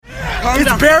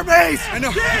It's Bear Mace! I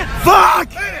know.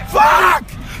 Fuck! Fuck!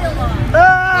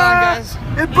 guys.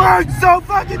 It burns so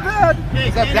fucking bad!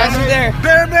 That's there.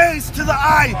 Bear Mace to the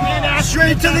eye!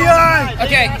 Straight to the eye!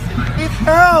 Okay.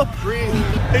 Help!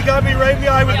 It got me right in the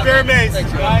eye with Bear Mace. Keep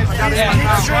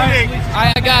streaming.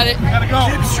 I got it.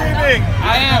 Keep streaming.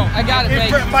 I am. I got it,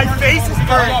 baby. My face is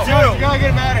burned too. You gotta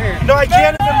get him out of here. No, I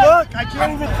can't even look. I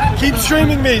can't even. Keep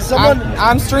streaming me. Someone.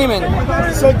 I'm streaming.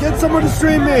 So get someone to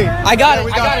stream me. I got it.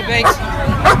 I got it, Banks.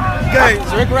 Okay.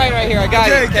 It's Rick Wright right here. I got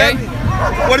it. Okay.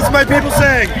 What is my people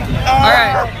saying? All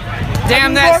right.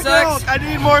 Damn, that sucks. I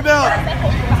need more milk.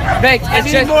 Banks,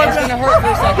 it's gonna hurt for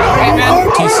a second. Okay, man.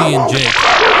 TC and Jake.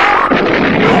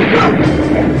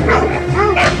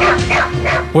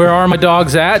 Where are my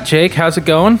dogs at? Jake, how's it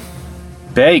going?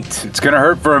 Baked. It's gonna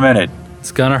hurt for a minute.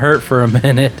 It's gonna hurt for a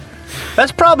minute.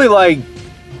 That's probably like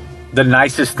the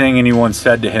nicest thing anyone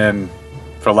said to him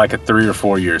for like a 3 or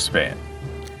 4 year span.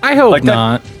 I hope Like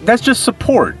not. That's just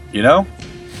support, you know?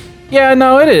 Yeah,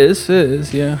 no, it is. It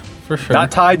is, yeah, for sure.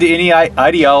 Not tied to any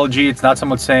ideology. It's not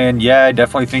someone saying, yeah, I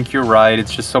definitely think you're right.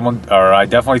 It's just someone, or I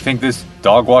definitely think this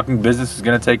dog walking business is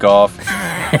going to take off.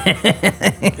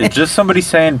 It's just somebody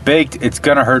saying, Baked, it's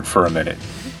going to hurt for a minute.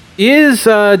 Is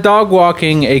dog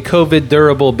walking a COVID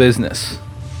durable business?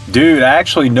 Dude, I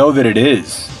actually know that it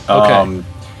is. Okay.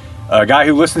 A guy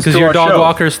who listens to our show. Because your dog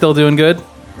walker is still doing good?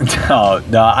 No,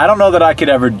 I don't know that I could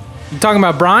ever. You talking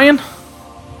about Brian?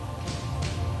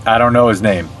 I don't know his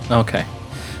name. Okay.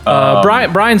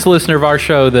 Brian's a listener of our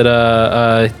show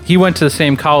that he went to the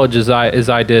same college as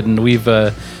I did, and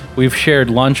we've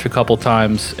shared lunch a couple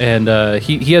times, and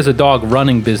he has a dog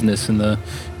running business in the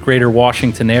greater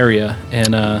Washington area,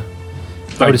 and I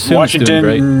would assume Washington, it's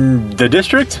doing great. The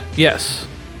district? Yes.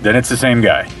 Then it's the same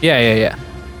guy. Yeah.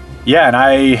 Yeah, and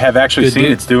I have actually Good seen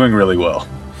dude. it's doing really well.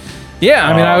 Yeah,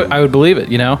 I mean, I would believe it,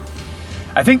 you know?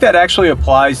 I think that actually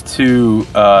applies to,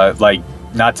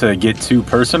 not to get too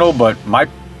personal, but my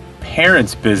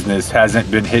parents' business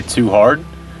hasn't been hit too hard.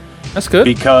 That's good.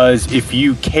 Because if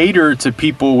you cater to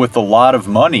people with a lot of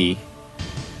money,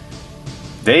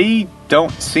 they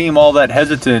don't seem all that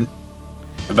hesitant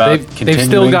about continuing. They've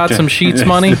still got some Sheets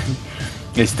money.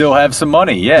 They still have some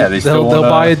money, yeah. They'll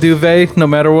buy a duvet no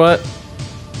matter what.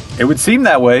 It would seem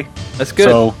that way. That's good.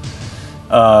 So,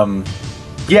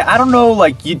 yeah, I don't know.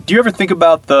 Like, do you ever think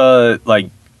about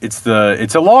it's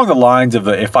along the lines of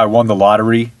if I won the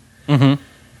lottery? Mm-hmm.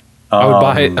 I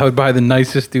would buy the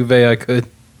nicest duvet I could.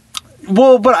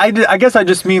 Well, but I guess I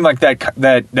just mean like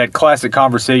that classic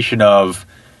conversation of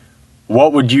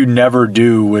what would you never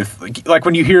do with, like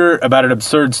when you hear about an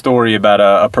absurd story about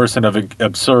a person of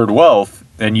absurd wealth,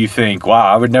 and you think,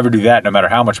 wow, I would never do that no matter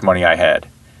how much money I had.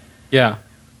 Yeah.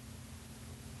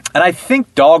 And I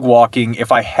think dog walking,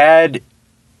 if I had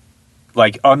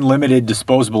like unlimited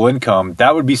disposable income,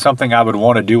 that would be something I would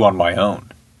want to do on my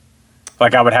own.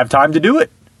 Like I would have time to do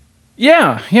it.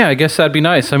 Yeah, I guess that'd be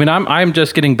nice. I mean, I'm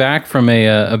just getting back from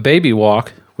a baby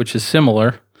walk, which is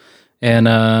similar, and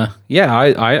I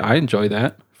enjoy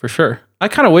that for sure. I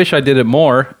kind of wish I did it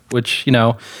more, which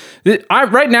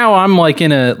right now I'm like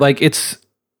in a it's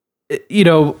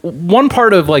one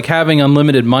part of like having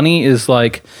unlimited money is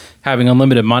like having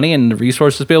unlimited money and the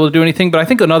resources to be able to do anything. But I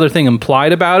think another thing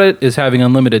implied about it is having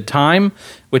unlimited time,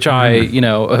 which I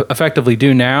effectively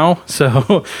do now.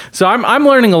 So I'm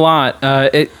learning a lot.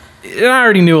 And I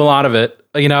already knew a lot of it.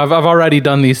 I've already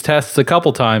done these tests a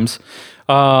couple times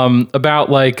about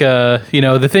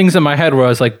the things in my head where I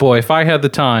was like, boy, if I had the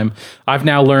time. I've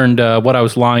now learned what I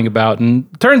was lying about, and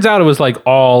turns out it was like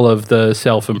all of the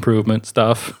self-improvement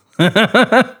stuff.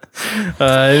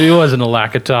 It wasn't a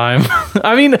lack of time.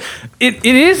 I mean, it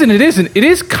is and it isn't. It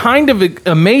is kind of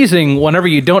amazing whenever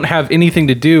you don't have anything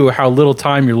to do, how little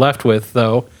time you're left with,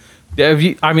 though.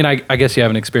 I guess you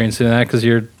haven't experienced that because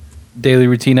your daily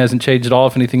routine hasn't changed at all.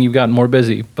 If anything, you've gotten more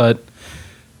busy. But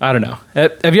I don't know.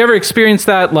 Have you ever experienced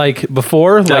that like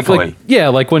before? Definitely.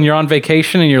 Like when you're on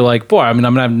vacation and you're like, boy, I'm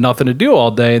gonna have nothing to do all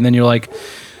day, and then you're like,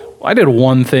 well, I did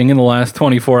one thing in the last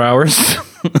 24 hours.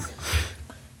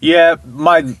 Yeah,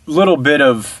 my little bit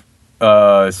of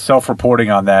self-reporting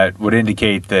on that would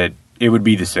indicate that it would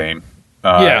be the same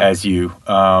as you.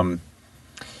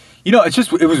 It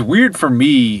was weird for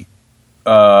me.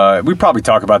 We probably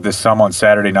talk about this some on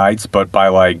Saturday nights, but by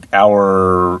like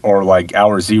hour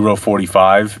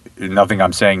 0:45, nothing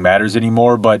I'm saying matters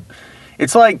anymore. But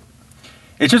it's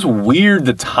just weird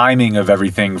the timing of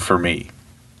everything for me.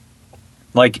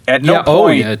 Like at no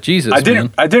point, Jesus, I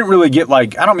didn't really get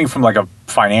like, I don't mean from like a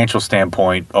financial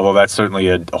standpoint, although that's certainly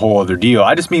a whole other deal.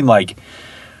 I just mean like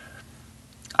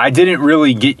I didn't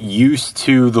really get used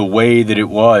to the way that it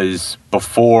was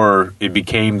before it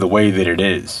became the way that it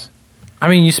is. I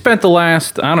mean, you spent the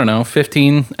last, I don't know,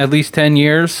 15, at least 10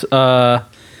 years,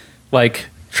 like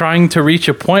trying to reach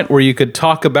a point where you could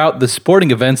talk about the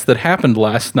sporting events that happened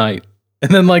last night.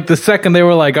 And then like the second they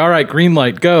were like, all right, green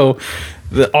light, go.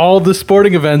 All the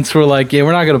sporting events were like, yeah,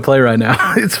 we're not going to play right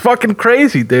now. It's fucking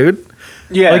crazy, dude.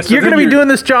 Yeah. Like, so you're going to be doing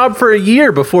this job for a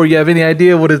year before you have any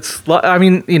idea what it's like. I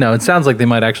mean, you know, it sounds like they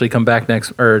might actually come back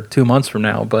next or 2 months from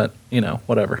now, but, you know,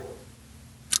 whatever.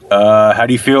 How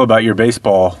do you feel about your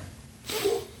baseball?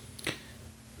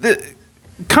 The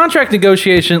contract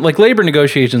negotiation, like labor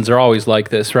negotiations are always like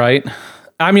this, right?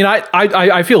 I mean,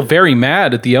 I feel very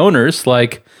mad at the owners.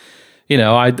 Like, you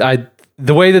know,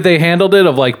 the way that they handled it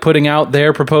of like putting out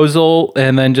their proposal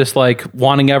and then just like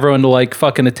wanting everyone to like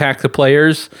fucking attack the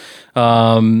players.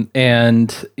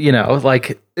 And you know,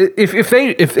 like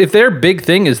if their big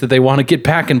thing is that they want to get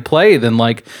back and play, then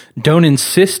like don't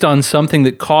insist on something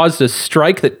that caused a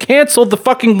strike that canceled the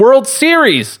fucking World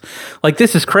Series. Like,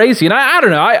 this is crazy. And I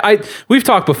don't know. We've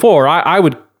talked before. I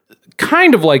would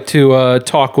kind of like to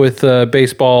talk with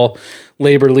baseball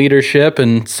labor leadership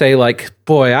and say like,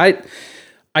 boy,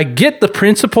 I get the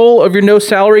principle of your no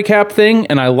salary cap thing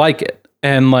and I like it.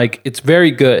 And like, it's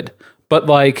very good, but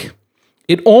like,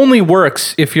 it only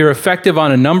works if you're effective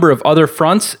on a number of other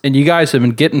fronts, and you guys have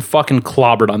been getting fucking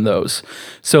clobbered on those.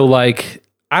 So, like,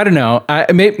 I don't know.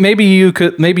 Maybe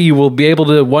you will be able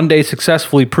to one day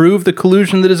successfully prove the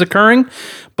collusion that is occurring,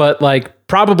 but like,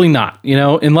 probably not. You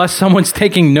know, unless someone's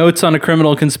taking notes on a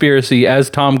criminal conspiracy, as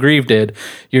Tom Grieve did,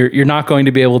 you're not going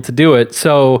to be able to do it.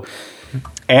 So,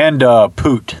 and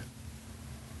Poot.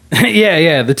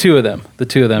 yeah, the two of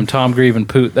them, Tom Grieve and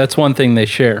Poot. That's one thing they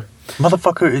share.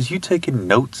 Motherfucker, is you taking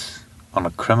notes on a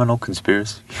criminal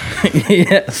conspiracy?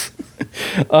 Yes.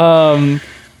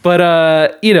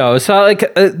 But you know, so like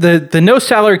the no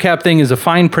salary cap thing is a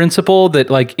fine principle that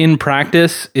like in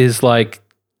practice is like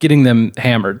getting them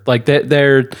hammered. Like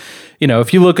they're, you know,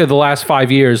 if you look at the last 5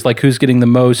 years, like who's getting the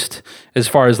most as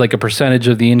far as like a percentage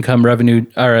of the income revenue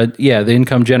or the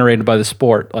income generated by the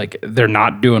sport, like they're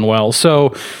not doing well.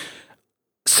 So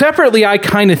separately, I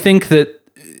kind of think that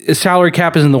a salary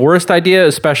cap isn't the worst idea,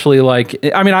 especially like,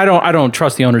 I mean, I don't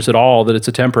trust the owners at all that it's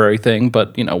a temporary thing,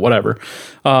 but you know, whatever.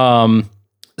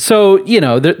 So, you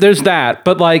know, there's that,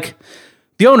 but like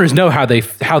the owners know how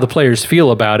the players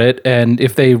feel about it. And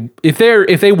if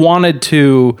they wanted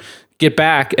to get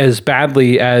back as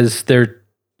badly as they're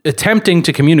attempting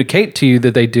to communicate to you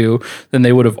that they do, then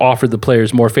they would have offered the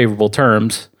players more favorable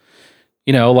terms.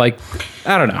 You know, like,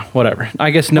 I don't know, whatever. I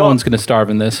guess no one's going to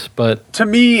starve in this, but... To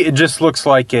me, it just looks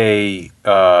like a,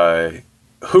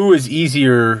 who is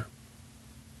easier...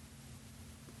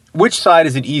 Which side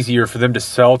is it easier for them to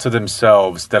sell to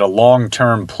themselves that a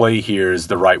long-term play here is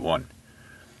the right one?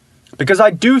 Because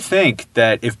I do think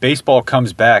that if baseball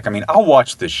comes back, I mean, I'll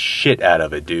watch the shit out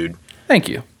of it, dude. Thank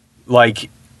you.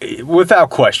 Like, without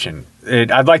question.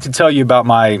 I'd like to tell you about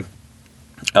my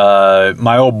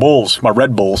old Bulls, my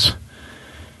Red Bulls.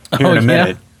 Here in a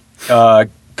minute,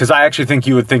 because I actually think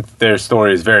you would think their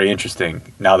story is very interesting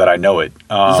now that I know it.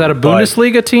 Is that a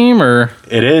Bundesliga team or?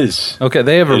 It is. Okay,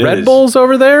 they have a Red Bulls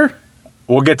over there?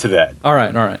 We'll get to that. All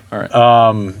right.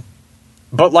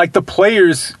 But like the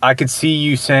players, I could see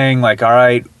you saying like, all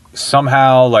right,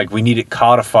 somehow like we need it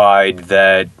codified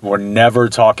that we're never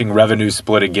talking revenue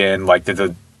split again. Like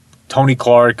the Tony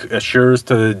Clark assures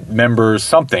to the members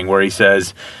something where he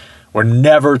says, we're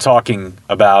never talking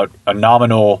about a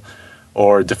nominal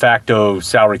or de facto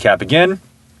salary cap again.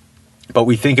 But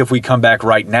we think if we come back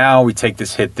right now, we take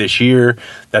this hit this year,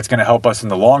 that's going to help us in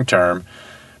the long term.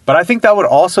 But I think that would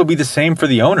also be the same for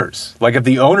the owners. Like if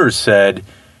the owners said,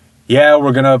 yeah,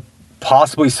 we're going to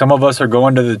possibly, some of us are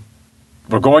going to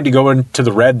go into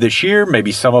the red this year.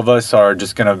 Maybe some of us are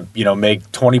just going to, you know, make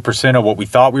 20% of what we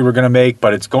thought we were going to make,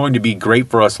 but it's going to be great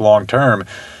for us long term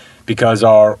because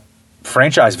our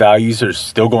franchise values are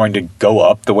still going to go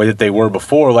up the way that they were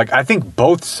before. Like, I think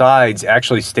both sides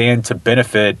actually stand to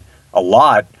benefit a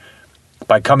lot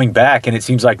by coming back, and it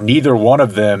seems like neither one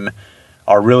of them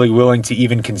are really willing to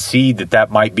even concede that that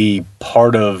might be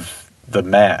part of the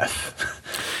math.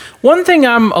 One thing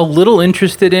I'm a little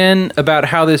interested in about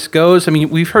how this goes, I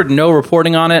mean, we've heard no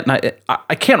reporting on it, and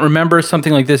I can't remember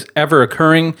something like this ever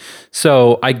occurring,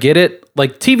 so I get it.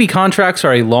 Like, TV contracts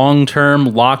are a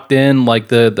long-term, locked-in, like,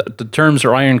 the terms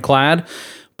are ironclad,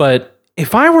 but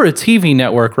if I were a TV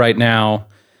network right now,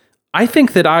 I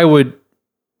think that I would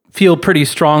feel pretty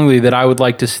strongly that I would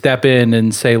like to step in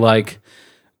and say, like,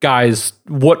 guys,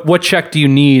 what check do you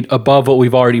need above what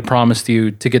we've already promised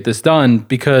you to get this done?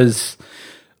 Because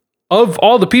of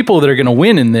all the people that are going to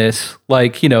win in this,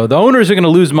 like, you know, the owners are going to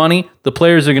lose money, the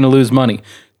players are going to lose money.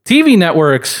 TV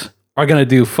networks are going to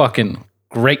do fucking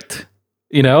great.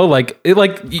 You know, you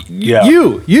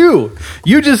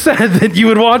just said that you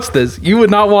would watch this. You would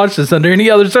not watch this under any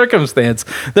other circumstance.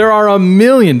 There are a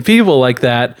million people like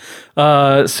that.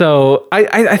 So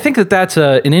I think that that's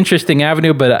an interesting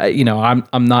avenue, but you know,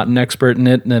 I'm not an expert in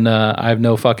it, and I have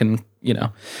no fucking, you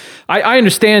know, I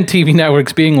understand TV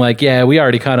networks being like, yeah, we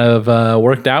already kind of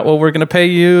worked out what we're going to pay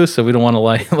you, so we don't want to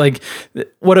like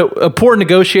what a poor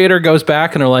negotiator goes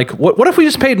back and are like, what if we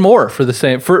just paid more for the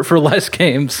same for less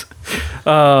games?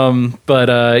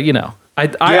 But you know,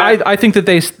 I think that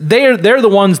they're the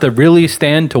ones that really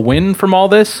stand to win from all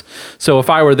this. So if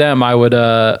I were them, I would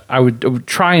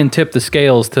try and tip the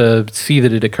scales to see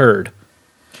that it occurred.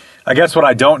 I guess what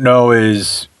I don't know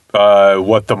is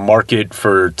what the market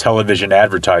for television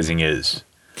advertising is.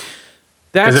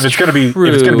 Because if it's going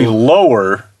to be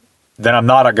lower, then I'm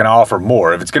not going to offer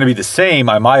more. If it's going to be the same,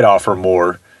 I might offer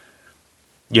more.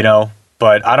 You know,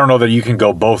 but I don't know that you can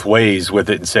go both ways with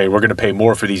it and say we're going to pay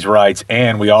more for these rights,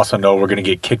 and we also know we're going to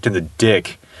get kicked in the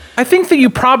dick. I think that you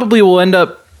probably will end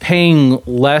up paying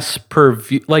less per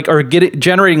view,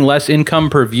 generating less income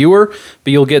per viewer,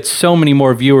 but you'll get so many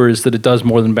more viewers that it does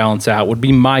more than balance out. Would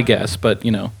be my guess, but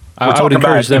you know, I would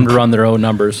encourage them to run their own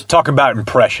numbers. Talk about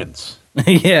impressions.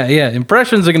 yeah,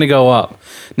 impressions are going to go up.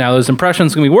 Now those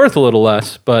impressions are going to be worth a little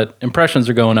less, but impressions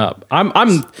are going up. I'm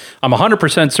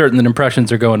 100% certain that impressions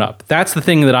are going up. That's the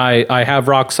thing that I have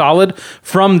rock solid.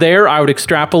 From there, I would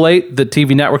extrapolate that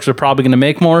TV networks are probably going to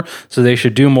make more, so they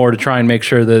should do more to try and make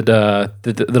sure that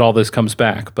that all this comes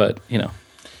back. But you know,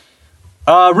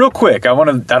 real quick, I don't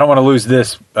want to lose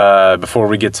this before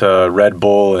we get to Red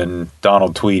Bull and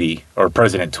Donald Tweedy or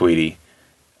President Tweedy.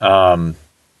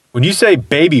 When you say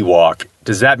baby walk,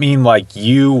 does that mean like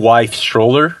you, wife,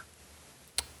 stroller?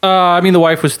 I mean, the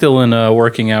wife was still in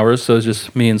working hours, so it's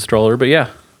just me and stroller, but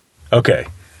yeah. Okay.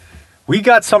 We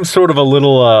got some sort of a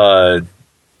little,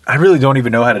 I really don't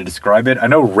even know how to describe it. I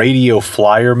know Radio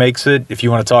Flyer makes it, if you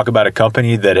want to talk about a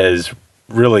company that has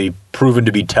really proven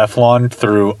to be Teflon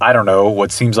through, I don't know,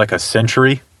 what seems like a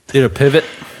century. Did a pivot?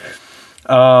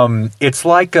 It's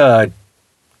like a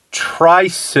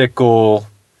tricycle,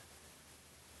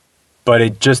 but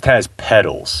it just has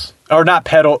pedals. Or not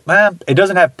pedal. It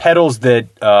doesn't have pedals that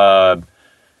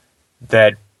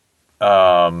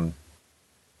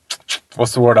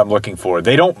what's the word I'm looking for?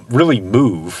 They don't really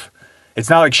move.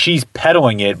 It's not like she's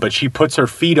pedaling it, but she puts her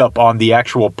feet up on the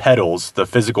actual pedals, the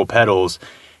physical pedals,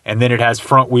 and then it has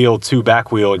front wheel, 2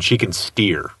 back wheel, and she can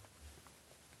steer.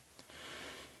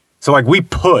 So like we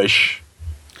push,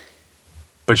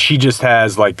 but she just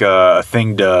has like a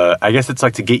thing to, I guess it's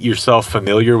like to get yourself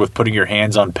familiar with putting your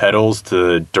hands on pedals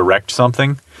to direct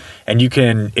something. And you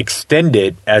can extend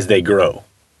it as they grow.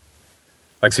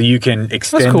 Like, so you can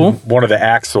extend one of the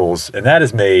axles, and that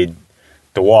has made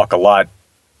the walk a lot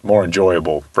more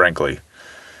enjoyable, frankly.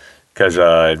 Because,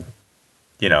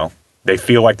 you know, they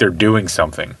feel like they're doing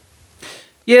something.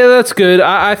 Yeah, that's good.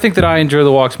 I think that I enjoy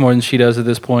the walks more than she does at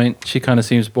this point. She kind of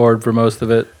seems bored for most of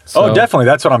it. So. Oh, definitely.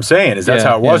 That's what I'm saying. That's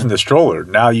how it was in the stroller.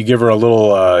 Now you give her a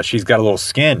little. She's got a little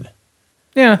skin.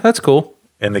 Yeah, that's cool.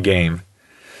 In the game.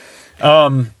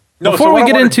 Before we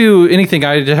get into anything,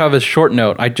 I just have a short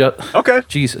note. Okay.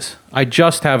 Jesus, I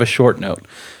just have a short note.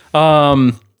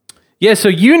 Yeah, so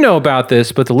you know about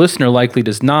this, but the listener likely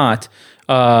does not.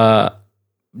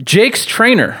 Jake's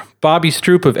trainer, Bobby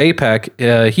Stroop of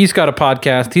APEC, he's got a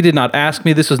podcast. He did not ask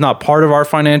me. This is not part of our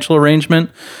financial arrangement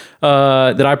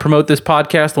that I promote this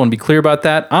podcast. I want to be clear about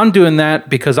that. I'm doing that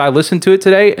because I listened to it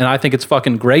today, and I think it's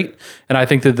fucking great, and I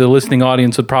think that the listening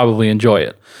audience would probably enjoy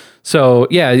it. So,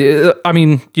 yeah, I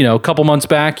mean, you know, a couple months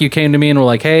back, you came to me and were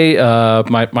like, hey,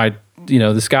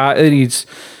 this guy,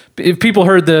 if people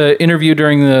heard the interview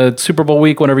during the Super Bowl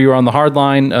week, whenever you were on the hard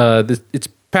line, it's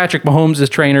Patrick Mahomes, his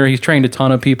trainer. He's trained a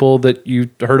ton of people that you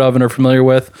heard of and are familiar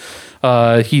with.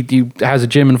 He has a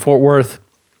gym in Fort Worth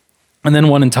and then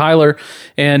one in Tyler.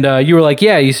 And you were like,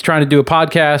 yeah, he's trying to do a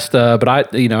podcast, but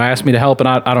asked me to help, and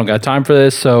I don't got time for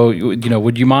this. So,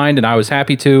 would you mind? And I was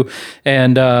happy to.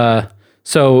 And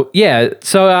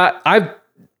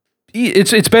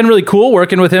it's been really cool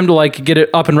working with him to like get it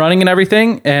up and running and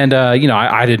everything. And,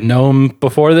 I didn't know him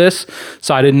before this,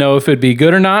 so I didn't know if it'd be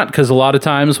good or not. Because a lot of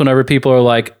times whenever people are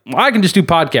like, well, I can just do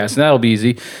podcasts and that'll be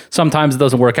easy. Sometimes it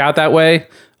doesn't work out that way.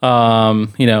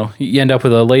 You end up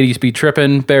with a ladies be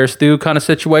tripping, bear stew kind of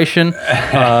situation.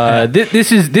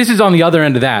 This is on the other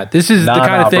end of that. This is the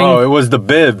kind of thing. Bro, it was the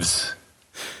bibs.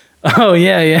 Oh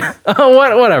yeah. Oh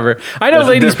whatever. I know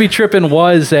Ladies Be Trippin'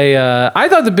 was a. I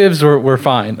thought the bibs were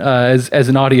fine as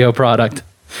an audio product.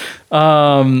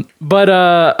 Burn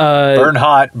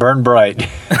hot, burn bright.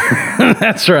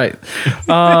 That's right.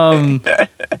 Yeah,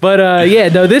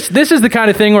 no, this is the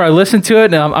kind of thing where I listen to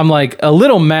it and I'm like a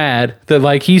little mad that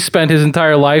like he spent his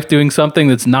entire life doing something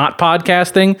that's not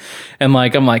podcasting, and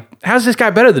like I'm like, how's this guy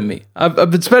better than me? I've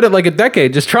been spending like a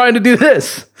decade just trying to do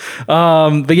this.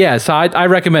 But yeah, so I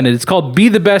recommend it. It's called Be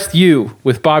the Best You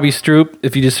with Bobby Stroop.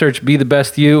 If you just search Be the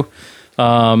Best You,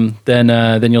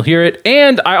 then you'll hear it.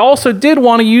 And I also did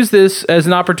want to use this as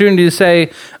an opportunity to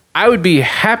say I would be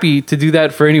happy to do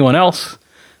that for anyone else.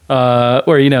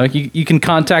 Or you can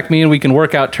contact me and we can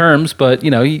work out terms. But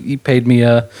he paid me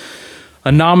a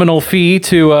nominal fee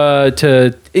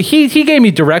to he gave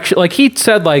me direction. Like he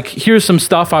said, like, here's some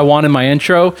stuff I want in my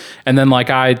intro, and then like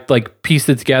I like pieced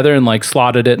it together and like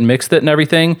slotted it and mixed it and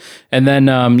everything, and then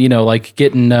like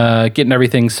getting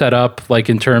everything set up, like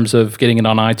in terms of getting it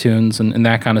on iTunes and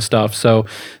that kind of stuff. So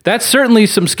that's certainly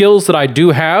some skills that I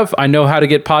do have. I know how to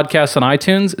get podcasts on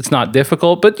iTunes. It's not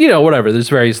difficult, but whatever. There's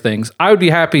various things. I would be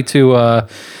happy to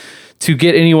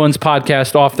get anyone's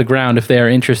podcast off the ground if they are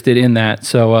interested in that.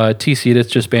 So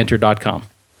tc@itsjustbanter.com.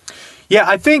 Yeah,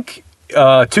 I think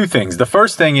two things. The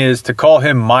first thing is to call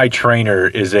him my trainer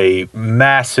is a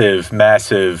massive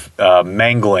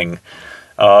mangling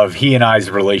of he and I's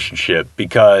relationship,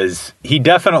 because he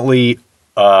definitely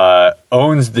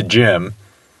owns the gym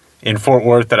in Fort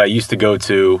Worth that I used to go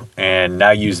to and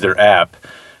now use their app.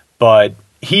 But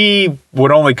he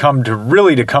would only come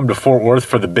to Fort Worth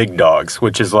for the big dogs,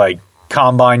 which is like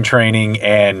combine training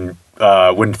and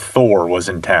when Thor was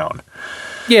in town.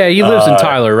 Yeah, he lives in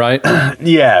Tyler, right?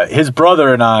 Yeah, his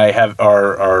brother and I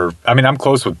are. I mean, I'm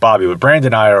close with Bobby, but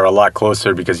Brandon and I are a lot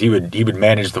closer because he would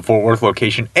manage the Fort Worth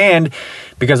location, and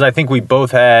because I think we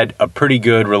both had a pretty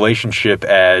good relationship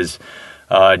as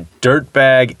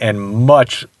dirtbag and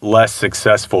much less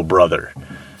successful brother.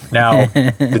 Now,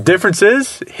 the difference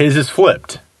is his is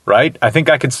flipped, right? I think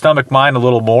I could stomach mine a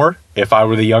little more if I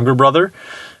were the younger brother,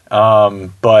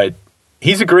 but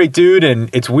he's a great dude, and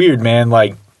it's weird, man.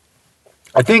 Like,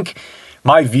 I think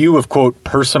my view of, quote,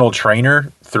 personal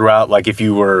trainer throughout, like if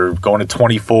you were going to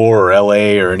 24 or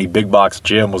LA or any big box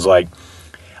gym, was like,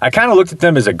 I kind of looked at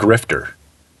them as a grifter.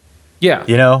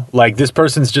 Yeah. Like this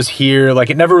person's just here. Like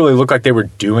it never really looked like they were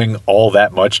doing all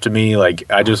that much to me. Like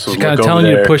I just would kind look of telling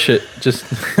over there. You to push it. Just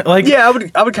like, yeah,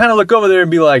 I would kind of look over there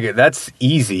and be like, that's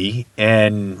easy.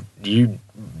 And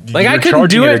like I couldn't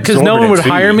do it because no one would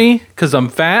hire me because I'm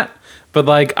fat. But,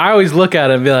 like, I always look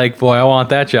at it and be like, boy, I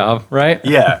want that job, right?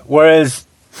 Yeah. Whereas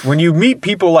when you meet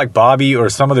people like Bobby or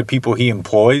some of the people he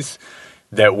employs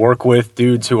that work with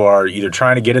dudes who are either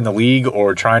trying to get in the league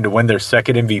or trying to win their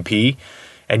second MVP,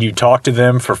 and you talk to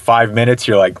them for 5 minutes,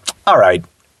 you're like, all right,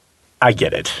 I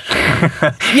get it.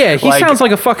 Yeah, he sounds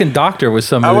like a fucking doctor with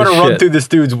some of this shit.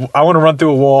 I want to run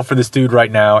through a wall for this dude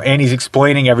right now, and he's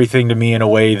explaining everything to me in a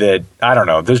way that, I don't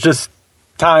know, there's just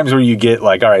times where you get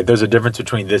like, all right, there's a difference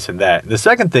between this and that. The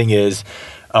second thing is,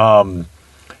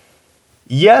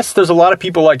 yes, there's a lot of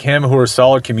people like him who are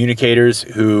solid communicators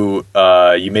who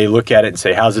you may look at it and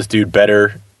say, how's this dude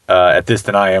better at this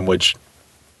than I am, which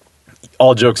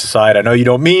all jokes aside, I know you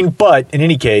don't mean, but in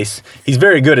any case, he's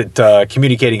very good at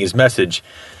communicating his message.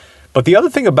 But the other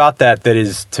thing about that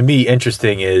is, to me,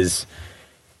 interesting is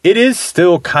it is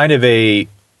still kind of a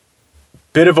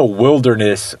bit of a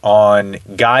wilderness on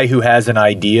guy who has an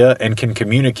idea and can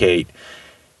communicate,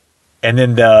 and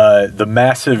then the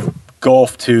massive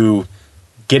gulf to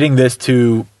getting this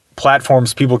to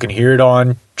platforms people can hear it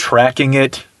on, tracking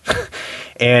it,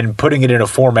 and putting it in a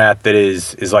format that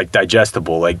is like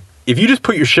digestible. Like if you just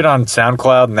put your shit on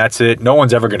SoundCloud and that's it, no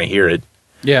one's ever going to hear it.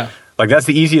 Yeah. Like that's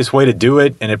the easiest way to do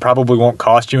it, and it probably won't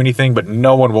cost you anything, but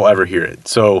no one will ever hear it.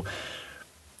 So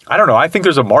I don't know. I think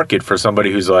there's a market for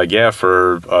somebody who's like, yeah,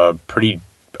 for a pretty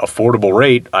affordable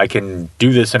rate, I can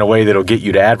do this in a way that'll get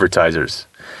you to advertisers.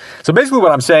 So basically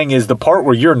what I'm saying is the part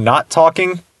where you're not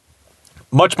talking,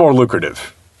 much more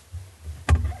lucrative.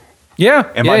 Yeah.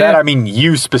 And by that, I mean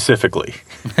you specifically.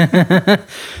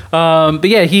 But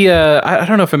yeah, he, I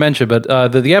don't know if I mentioned, but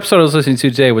the episode I was listening to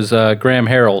today was Graham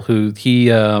Harrell, who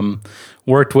he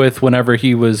worked with whenever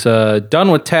he was done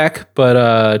with tech,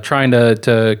 but trying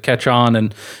to catch on,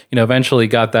 and eventually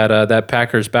got that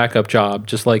Packers backup job.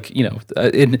 Just like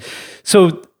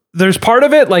so there's part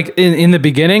of it like in the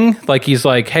beginning, like he's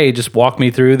like, hey, just walk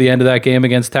me through the end of that game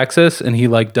against Texas, and he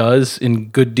like does in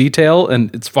good detail,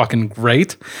 and it's fucking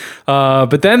great.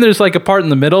 But then there's like a part in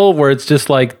the middle where it's just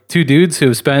like two dudes who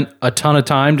have spent a ton of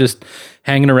time just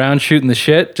hanging around shooting the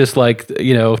shit, just like,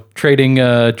 you know, trading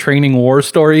training war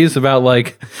stories about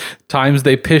like times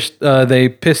they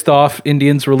pissed off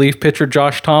Indians relief pitcher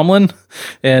Josh Tomlin,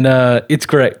 and it's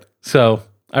great. So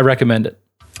I recommend it.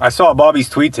 I saw Bobby's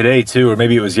tweet today too, or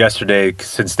maybe it was yesterday,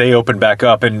 since they opened back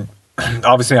up, and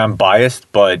obviously I'm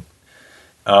biased, but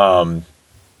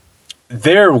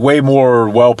they're way more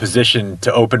well positioned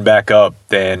to open back up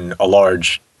than a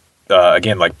large,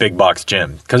 again, like big box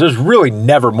gym, because there's really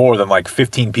never more than like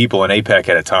 15 people in APEC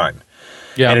at a time.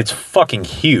 Yeah, and it's fucking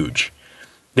huge.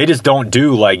 They just don't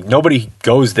do, like, nobody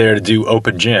goes there to do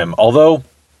open gym. Although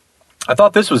I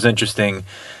thought this was interesting.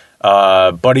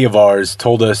 Buddy of ours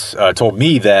told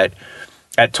me that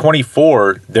at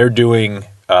 24 they're doing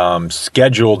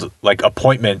scheduled like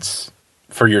appointments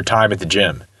for your time at the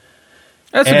gym.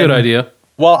 That's a good idea.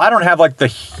 Well, I don't have like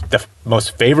the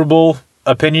most favorable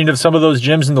opinion of some of those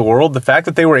gyms in the world. The fact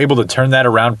that they were able to turn that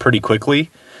around pretty quickly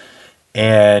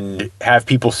and have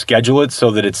people schedule it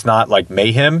so that it's not like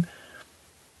mayhem,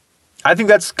 I think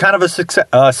that's kind of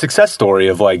a success story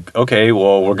of like, okay,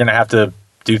 well, we're gonna have to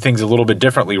do things a little bit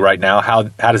differently right now. How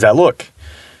does that look?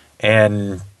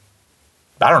 And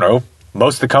I don't know.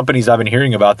 Most of the companies I've been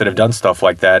hearing about that have done stuff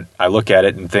like that, I look at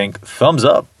it and think, thumbs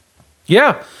up.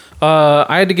 Yeah.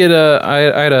 I had to get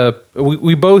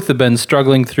we both have been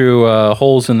struggling through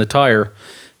holes in the tire,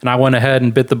 and I went ahead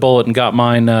and bit the bullet and got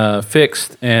mine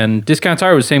fixed. And Discount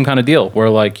Tire was the same kind of deal where,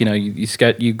 like, you know,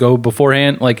 you go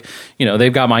beforehand, like, you know,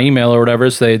 they've got my email or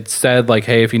whatever. So they said like,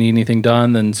 hey, if you need anything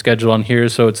done, then schedule on here.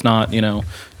 So it's not, you know,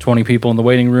 20 people in the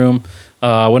waiting room.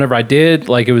 Whenever I did,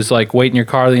 like, it was like wait in your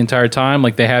car the entire time.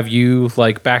 Like, they have you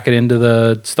like back it into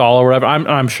the stall or whatever.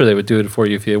 I'm sure they would do it for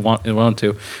you if you want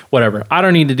to. Whatever. I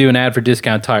don't need to do an ad for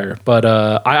Discount Tire, but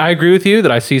I agree with you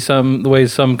that I see the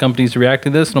ways some companies react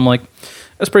to this, and I'm like,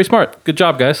 that's pretty smart. Good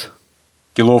job, guys.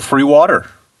 Get a little free water.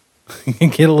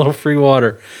 Get a little free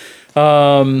water.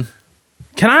 Can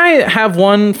I have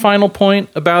one final point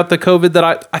about the COVID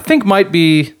that I think might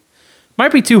be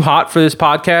too hot for this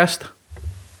podcast?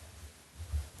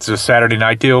 It's a Saturday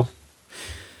night deal.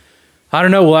 I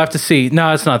don't know. We'll have to see.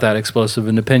 No, it's not that explosive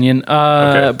an opinion.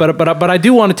 Okay. But I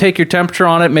do want to take your temperature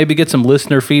on it. Maybe get some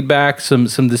listener feedback, some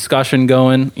discussion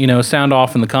going. You know, sound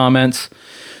off in the comments.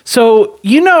 So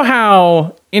you know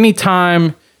how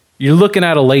anytime you're looking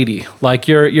at a lady, like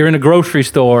you're in a grocery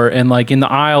store and like in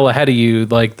the aisle ahead of you,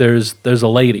 like there's a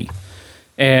lady,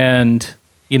 and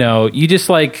you know you just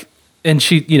like, and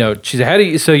she, you know, she's ahead of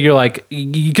you, so you're like,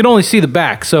 you can only see the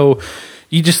back, so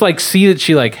you just like see that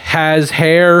she like has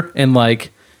hair and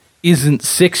like isn't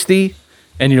 60,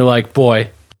 and you're like,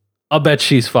 boy, I'll bet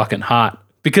she's fucking hot,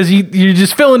 because you're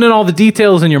just filling in all the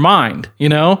details in your mind. You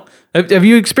know, have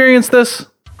you experienced this?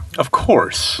 Of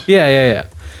course. Yeah.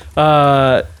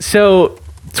 So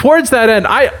towards that end,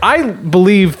 I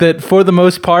believe that for the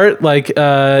most part, like,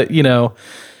 you know,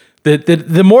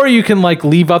 the more you can like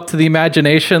leave up to the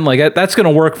imagination, like that's going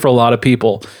to work for a lot of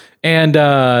people. And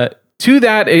to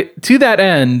that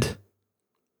end,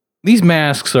 these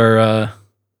masks are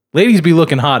ladies be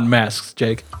looking hot in masks,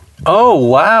 Jake. Oh,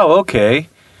 wow. Okay.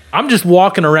 I'm just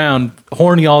walking around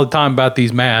horny all the time about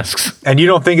these masks. And you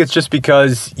don't think it's just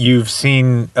because you've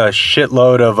seen a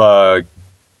shitload of,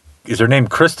 is her name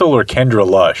Crystal or Kendra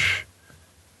Lush?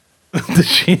 Does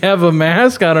she have a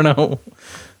mask? I don't know.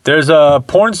 There's a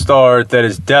porn star that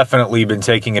has definitely been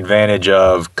taking advantage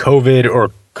of COVID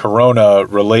or Corona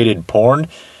related porn,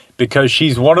 because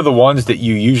she's one of the ones that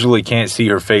you usually can't see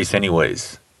her face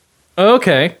anyways.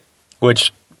 Okay.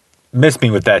 Which, miss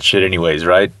me with that shit anyways,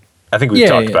 right? I think we've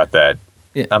talked about that.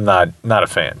 Yeah. I'm not a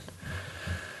fan.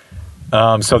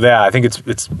 So yeah, I think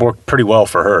it's worked pretty well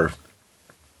for her.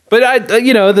 But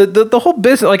you know, the whole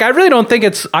business, like, I don't think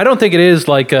it is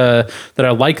like that I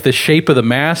like the shape of the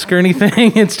mask or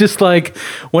anything. It's just like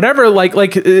whenever like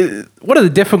one of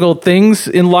the difficult things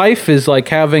in life is like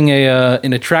having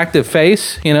an attractive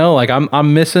face. You know, like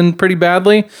I'm missing pretty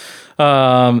badly.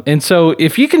 And so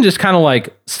if you can just kind of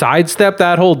like sidestep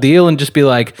that whole deal and just be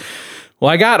like, well,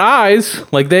 I got eyes,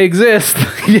 like they exist,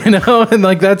 you know, and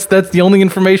like that's the only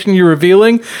information you're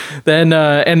revealing, then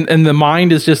and the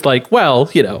mind is just like, well,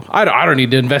 you know, I don't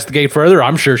need to investigate further.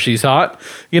 I'm sure she's hot,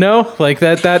 you know, like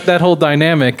that whole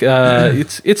dynamic.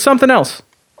 It's something else.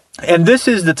 And this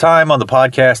is the time on the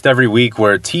podcast every week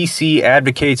where TC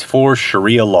advocates for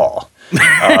Sharia law.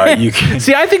 You can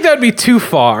See, I think that'd be too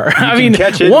far. I mean,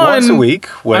 catch it once a week.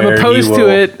 I'm opposed to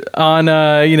it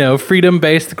on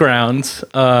freedom-based grounds,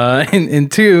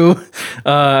 and two,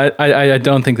 I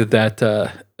don't think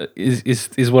that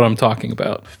is what I'm talking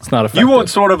about. It's not effective. You want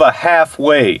sort of a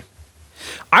halfway.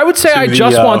 I would say I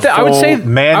just want that. I would say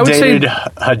mandated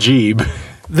hijab.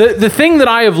 The thing that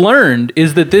I have learned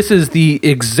is that this is the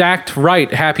exact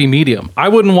right happy medium. I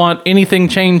wouldn't want anything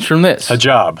changed from this.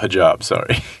 Hijab,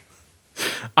 sorry.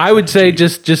 I would say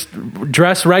just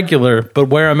dress regular, but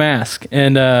wear a mask.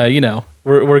 And,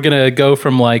 we're going to go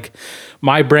from like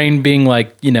my brain being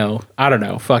like, I don't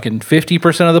know, fucking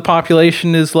 50% of the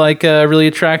population is like really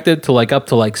attracted to like up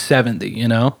to like 70,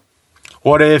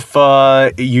 What if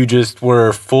you just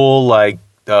were full like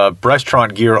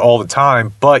restaurant gear all the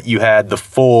time, but you had the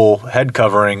full head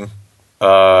covering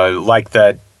like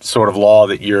that sort of law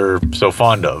that you're so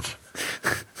fond of?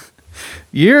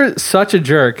 You're such a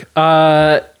jerk.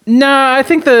 Nah, I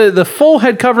think the full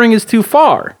head covering is too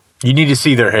far. You need to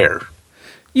see their hair.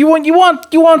 You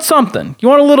want something. You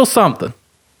want a little something.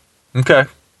 Okay.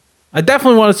 I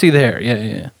definitely want to see the hair.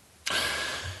 Yeah.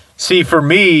 See, for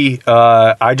me,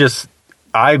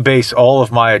 I base all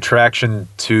of my attraction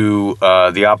to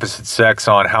the opposite sex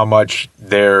on how much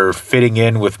they're fitting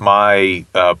in with my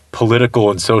political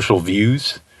and social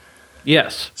views.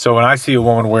 Yes. So when I see a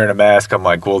woman wearing a mask, I'm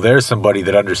like, well, there's somebody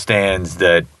that understands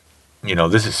that,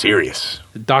 this is serious.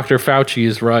 Dr. Fauci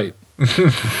is right.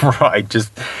 Right.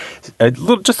 Just a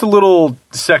little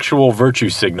sexual virtue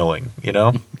signaling,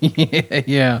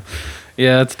 Yeah.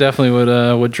 That's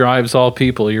definitely what drives all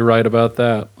people. You're right about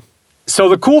that. So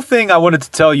the cool thing I wanted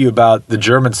to tell you about the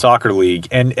German Soccer League,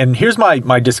 and here's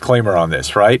my disclaimer on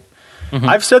this, right? Mm-hmm.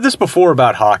 I've said this before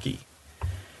about hockey.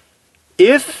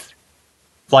 If,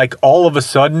 like, all of a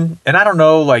sudden, and I don't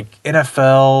know, like,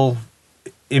 NFL,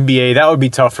 NBA, that would be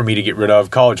tough for me to get rid of.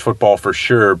 College football for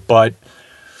sure, but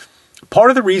part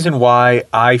of the reason why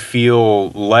I feel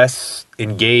less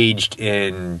engaged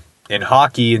in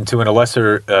hockey and to a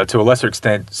lesser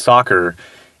extent soccer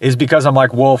is because I'm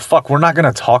like, well, fuck, we're not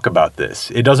going to talk about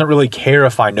this. It doesn't really care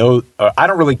if I know. I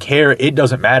don't really care. It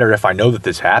doesn't matter if I know that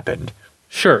this happened.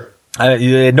 Sure. At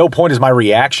no point is my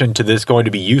reaction to this going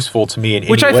to be useful to me in any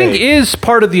way. Which I think is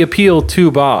part of the appeal to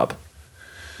Bob.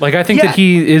 Like, I think that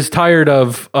he is tired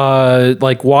of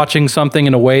like watching something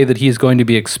in a way that he's going to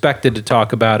be expected to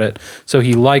talk about it. So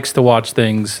he likes to watch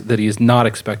things that he is not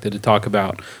expected to talk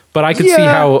about. But I could see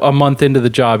how a month into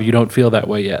the job you don't feel that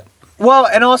way yet. Well,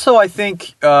 and also I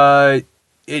think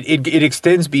it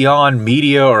extends beyond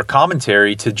media or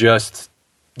commentary to just,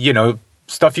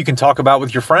 stuff you can talk about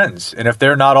with your friends. And if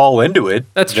they're not all into it,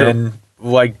 that's true. Then,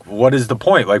 like, what is the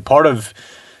point? Like, part of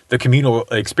the communal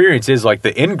experience is like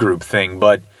the in-group thing,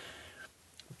 but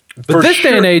this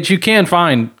day and age, you can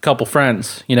find a couple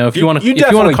friends. If you want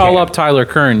to call up Tyler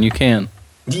Kern, you can.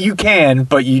 You can,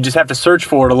 but you just have to search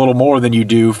for it a little more than you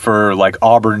do for like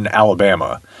Auburn,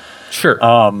 Alabama. Sure.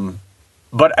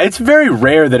 But it's very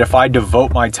rare that if I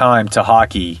devote my time to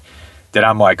hockey, that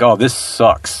I'm like, oh, this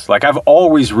sucks. Like, I've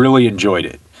always really enjoyed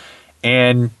it.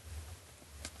 And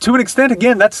to an extent,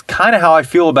 again, that's kind of how I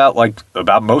feel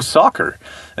about most soccer.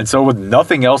 And so with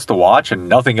nothing else to watch and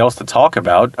nothing else to talk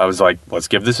about, I was like, let's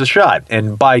give this a shot.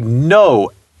 And by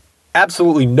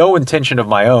absolutely no intention of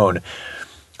my own,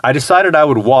 I decided I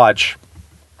would watch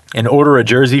and order a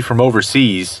jersey from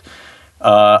overseas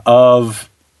of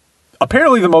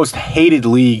apparently the most hated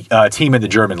team in the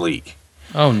German league.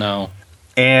 Oh, no.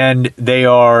 And they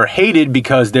are hated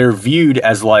because they're viewed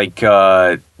as like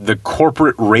the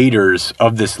corporate raiders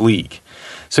of this league.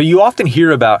 So you often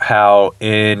hear about how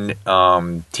in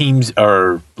teams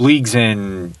or leagues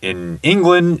in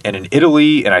England and in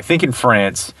Italy and I think in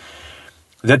France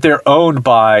that they're owned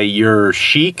by your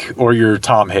Sheik or your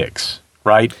Tom Hicks,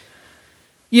 right?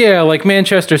 Yeah, like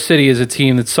Manchester City is a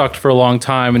team that sucked for a long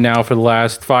time and now for the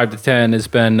last 5 to 10 has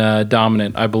been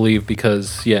dominant, I believe,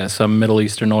 because, some Middle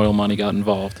Eastern oil money got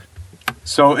involved.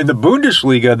 So in the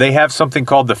Bundesliga, they have something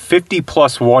called the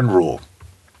 50+1 rule.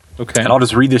 Okay. And I'll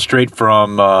just read this straight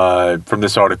from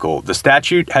this article. The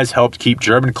statute has helped keep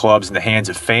German clubs in the hands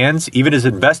of fans, even as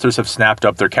investors have snapped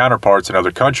up their counterparts in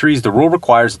other countries. The rule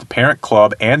requires that the parent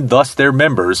club and thus their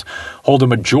members hold a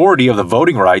majority of the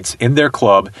voting rights in their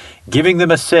club, giving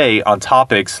them a say on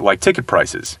topics like ticket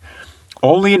prices.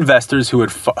 Only investors who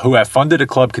have funded a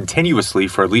club continuously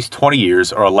for at least 20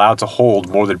 years are allowed to hold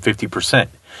more than 50%.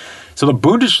 So the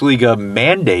Bundesliga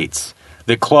mandates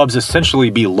that clubs essentially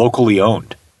be locally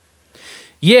owned.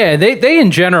 Yeah, they in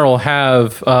general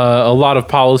have a lot of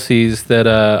policies that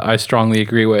I strongly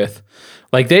agree with.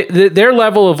 Like their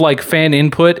level of like fan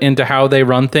input into how they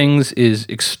run things is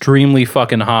extremely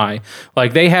fucking high.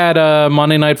 Like they had a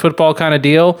Monday Night Football kind of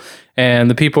deal, and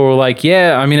the people were like,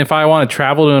 "Yeah, I mean, if I want to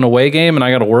travel to an away game and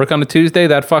I got to work on a Tuesday,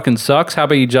 that fucking sucks. How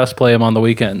about you just play them on the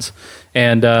weekends?"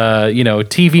 And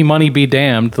TV money be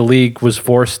damned, the league was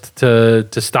forced to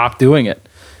stop doing it.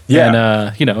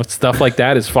 Yeah, and stuff like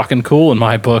that is fucking cool in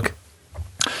my book.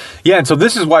 Yeah, and so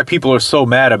this is why people are so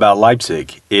mad about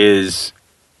Leipzig is,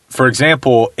 for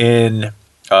example, for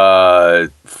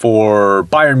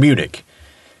Bayern Munich,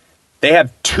 they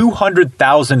have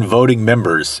 200,000 voting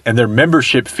members, and their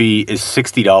membership fee is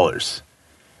 $60.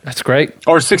 That's great.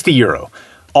 Or €60.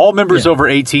 All members over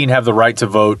 18 have the right to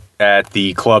vote at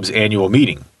the club's annual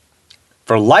meeting.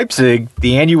 For Leipzig,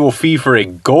 the annual fee for a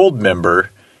gold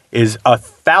member is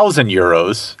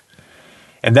 €1,000,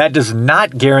 and that does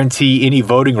not guarantee any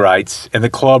voting rights, and the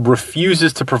club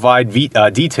refuses to provide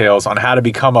details on how to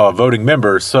become a voting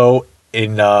member. So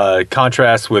in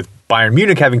contrast with Bayern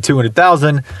Munich having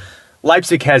 200,000,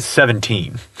 Leipzig has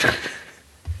 17.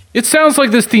 It sounds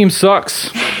like this team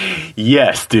sucks.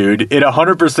 Yes, dude. It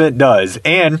 100% does.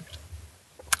 And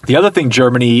the other thing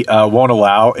Germany won't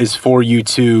allow is for you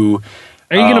to...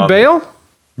 Are you going to bail?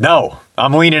 No,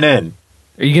 I'm leaning in.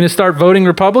 Are you going to start voting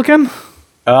Republican?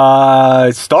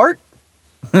 Start?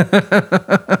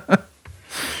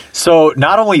 So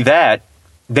not only that,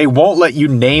 they won't let you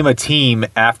name a team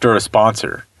after a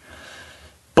sponsor.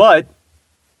 But,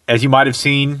 as you might have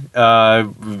seen,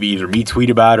 either me tweet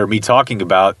about or me talking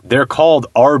about, they're called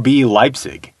RB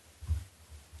Leipzig.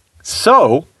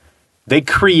 So, they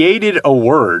created a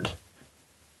word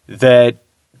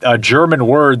a German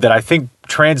word that I think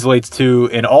translates to,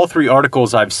 in all three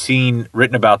articles I've seen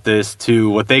written about this, to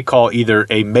what they call either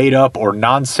a made-up or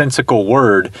nonsensical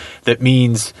word that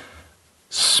means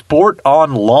sport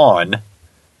on lawn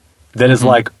that is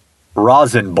like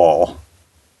Rasenball.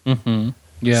 Mm-hmm.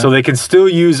 Yeah. So they can still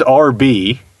use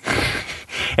RB,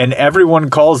 and everyone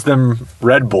calls them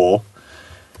Red Bull,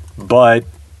 but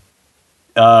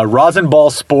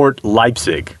Rasenball Sport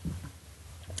Leipzig,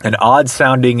 an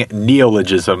odd-sounding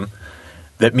neologism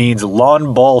that means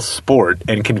lawn ball sport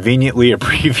and conveniently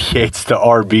abbreviates to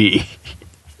RB.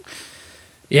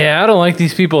 Yeah, I don't like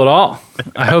these people at all.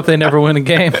 I hope they never win a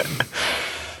game.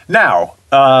 Now,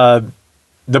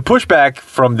 the pushback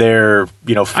from their,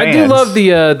 fans... I do love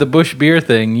the Busch beer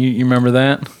thing. You remember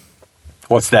that?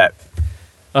 What's that?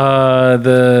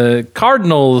 The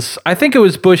Cardinals, I think it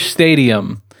was Busch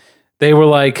Stadium. They were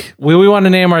like, we want to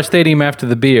name our stadium after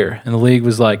the beer. And the league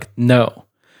was like, no.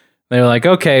 They were like,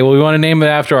 okay, well, we want to name it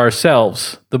after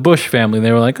ourselves, the Busch family. And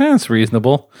they were like, that's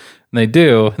reasonable. And they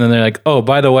do. And then they're like, oh,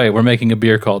 by the way, we're making a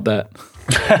beer called that.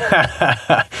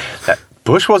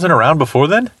 Busch wasn't around before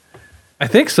then? I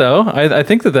think so. I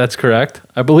think that's correct.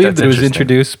 I believe that it was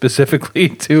introduced specifically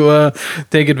to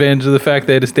take advantage of the fact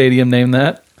they had a stadium named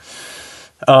that.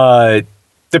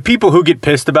 The people who get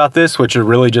pissed about this, which are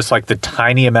really just like the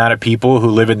tiny amount of people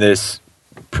who live in this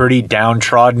pretty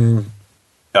downtrodden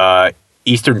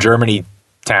Eastern Germany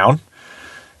town,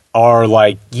 are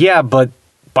like, yeah, but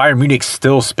Bayern Munich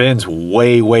still spends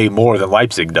way, way more than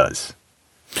Leipzig does.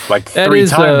 Like two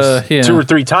or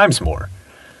three times more.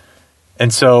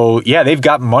 And so, yeah, they've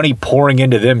got money pouring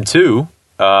into them too.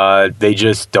 They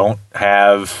just don't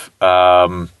have,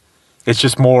 it's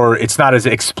just more, it's not as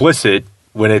explicit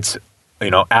when it's,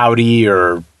 Audi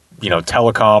or,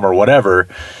 Telecom or whatever.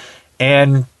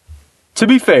 And to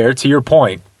be fair, to your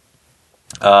point,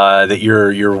 that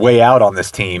you're way out on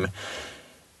this team,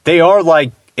 they are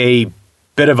like a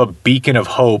bit of a beacon of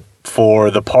hope for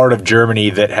the part of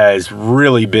Germany that has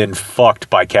really been fucked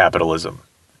by capitalism.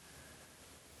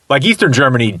 Like Eastern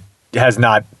Germany has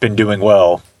not been doing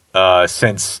well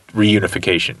since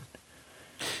reunification.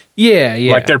 Yeah.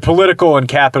 Like their political and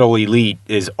capital elite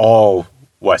is all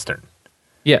Western.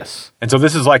 Yes. And so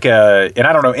this is like and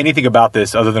I don't know anything about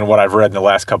this other than what I've read in the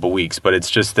last couple of weeks, but it's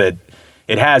just that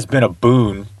it has been a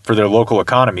boon for their local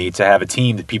economy to have a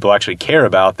team that people actually care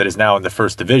about that is now in the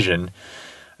first division.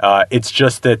 It's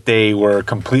just that they were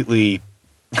completely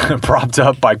propped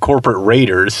up by corporate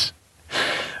raiders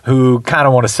who kind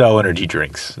of want to sell energy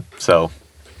drinks. So,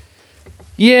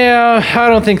 yeah, I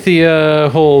don't think the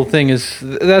whole thing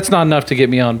that's not enough to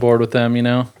get me on board with them,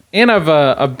 And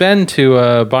I've been to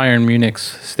Bayern Munich's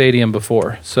stadium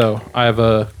before, so I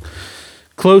have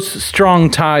close, strong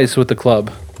ties with the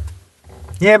club.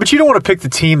 Yeah, but you don't want to pick the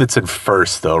team that's in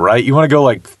first, though, right? You want to go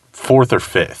like fourth or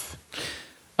fifth.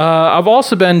 I've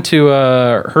also been to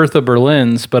Hertha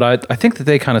Berlin's, but I think that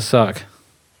they kind of suck.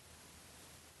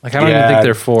 Like I don't even think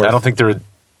they're fourth. I don't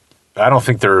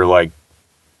think they're like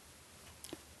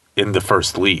in the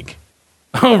first league.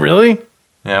 Oh, really?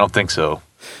 Yeah, I don't think so.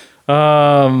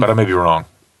 But I may be wrong.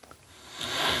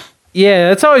 Yeah,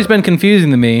 that's always been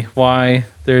confusing to me. Why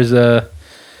there's a...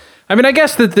 I mean, I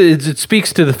guess that it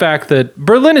speaks to the fact that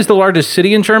Berlin is the largest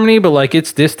city in Germany, but like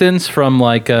its distance from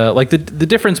the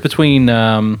difference between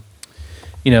the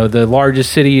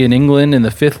largest city in England and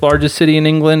the fifth largest city in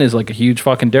England is like a huge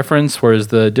fucking difference, whereas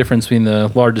the difference between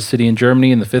the largest city in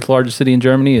Germany and the fifth largest city in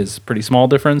Germany is a pretty small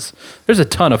difference. There's a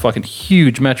ton of fucking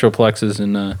huge metroplexes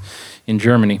in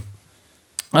Germany.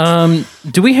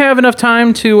 Do we have enough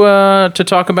time to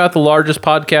talk about the largest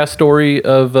podcast story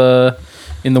of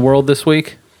in the world this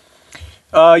week?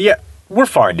 Yeah, we're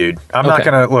fine, dude. I'm not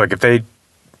gonna look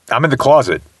I'm in the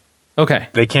closet. Okay.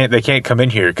 They can't come in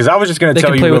here because I was just gonna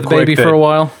tell you They can play real with the baby quick for a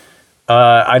while.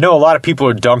 I know a lot of people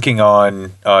are dunking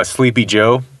on Sleepy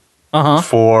Joe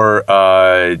for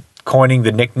coining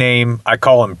the nickname. I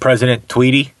call him President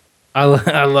Tweety. I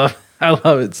love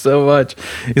it so much.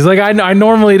 He's like, I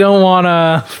normally don't want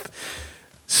to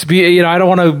speak. I don't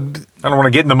want to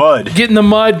get in the mud. Get in the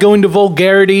mud, go into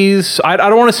vulgarities. I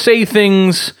don't want to say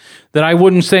things that I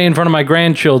wouldn't say in front of my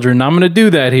grandchildren. I'm going to do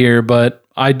that here, but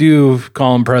I do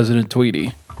call him President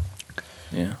Tweety.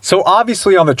 Yeah. So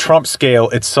obviously on the Trump scale,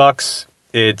 it sucks.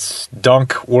 It's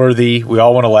dunk worthy. We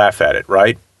all want to laugh at it,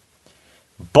 right?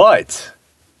 But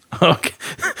okay,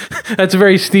 that's a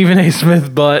very Stephen A.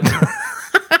 Smith but.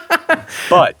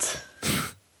 But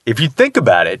if you think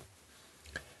about it,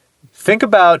 think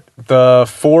about the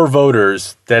 4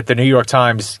 voters that the New York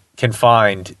Times can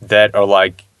find that are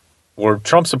like, we're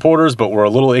Trump supporters, but we're a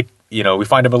little, we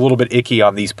find them a little bit icky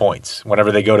on these points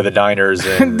whenever they go to the diners.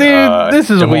 And, dude, this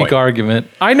is a weak argument.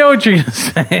 I know what you're going to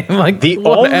say. Like, the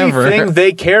whatever. only thing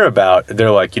they care about, they're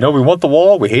like, we want the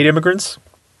wall. We hate immigrants.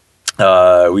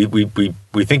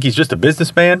 We think he's just a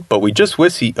businessman, but we just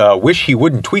wish he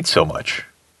wouldn't tweet so much.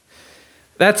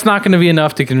 That's not going to be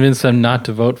enough to convince them not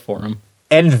to vote for him.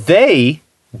 And they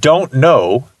don't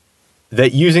know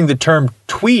that using the term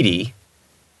Tweety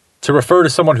to refer to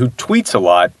someone who tweets a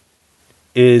lot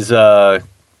is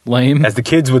lame, as the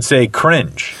kids would say,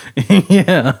 cringe.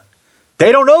 Yeah.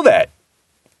 They don't know that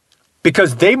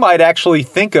because they might actually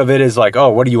think of it as like,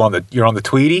 oh, what are you you're on the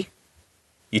Tweety?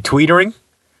 You tweetering?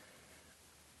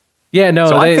 Yeah, no,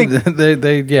 so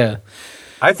yeah.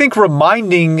 I think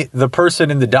reminding the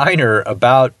person in the diner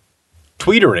about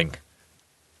tweetering,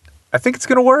 I think it's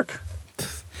going to work.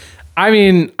 I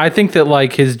mean, I think that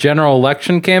like his general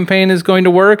election campaign is going to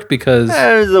work because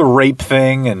there's a rape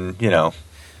thing, and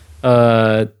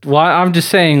well, I'm just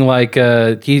saying like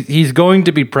he's going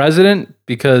to be president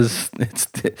because it's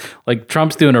like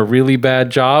Trump's doing a really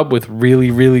bad job with really,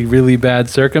 really, really bad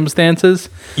circumstances.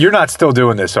 You're not still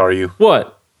doing this, are you?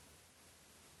 What?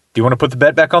 Do you want to put the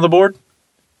bet back on the board?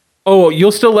 Oh,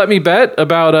 you'll still let me bet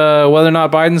about whether or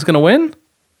not Biden's going to win?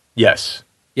 Yes.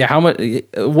 Yeah. How much?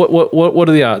 What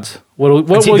are the odds?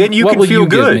 Then you can feel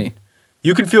good.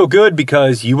 You can feel good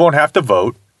because you won't have to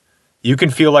vote. You can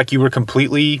feel like you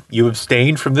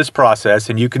abstained from this process,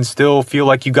 and you can still feel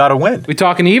like you got to win. We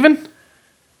talking even?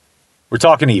 We're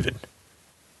talking even.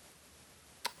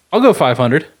 I'll go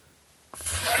 500.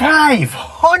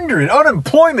 500?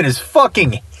 Unemployment is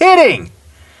fucking hitting.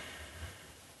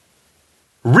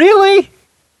 Really?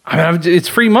 I mean, it's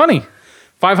free money.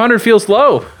 500 feels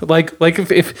low. Like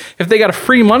if they got a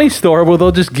free money store, well,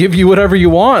 they'll just give you whatever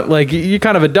you want. Like you're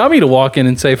kind of a dummy to walk in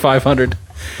and say 500.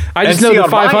 I just know that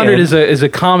 500 is a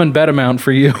common bet amount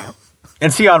for you.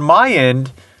 And see, on my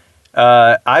end,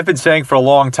 I've been saying for a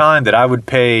long time that I would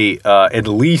pay at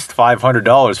least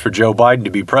 $500 for Joe Biden to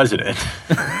be president.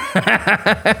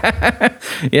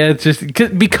 Yeah, it's just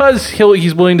because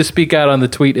he's willing to speak out on the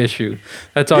tweet issue.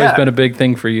 That's always been a big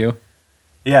thing for you.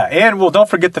 Yeah, and don't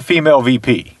forget the female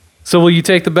VP. So will you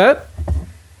take the bet?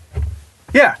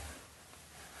 Yeah.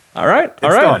 All right.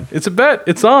 It's done. It's a bet.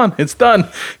 It's on. It's done.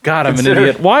 God, I'm an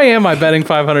idiot. Why am I betting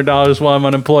 $500 while I'm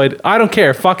unemployed? I don't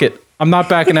care. Fuck it. I'm not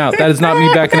backing out. That is not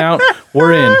me backing out.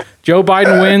 We're in. Joe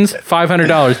Biden wins, $500.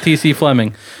 TC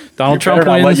Fleming. Donald Trump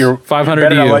wins, $500 to you.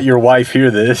 Better not let your wife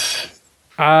hear this.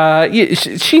 Yeah,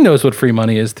 she knows what free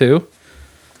money is too.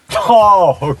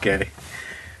 Oh, okay.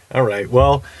 All right.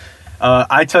 Well,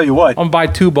 I tell you what. I'm gonna buy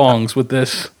 2 bongs with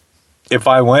this. If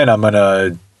I win, I'm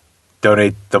gonna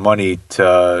donate the money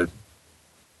to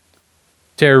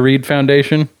Tara Reid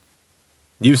Foundation.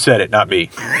 You said it, not me.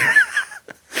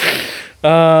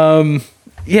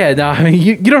 Yeah, no, I mean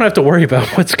you don't have to worry about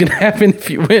what's gonna happen if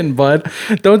you win, bud.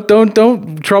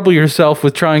 Don't trouble yourself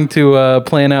with trying to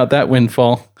plan out that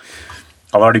windfall.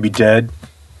 I'll already be dead.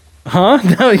 Huh?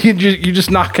 No, you're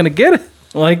just not gonna get it.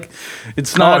 Like,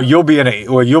 it's not. You'll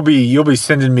be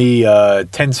sending me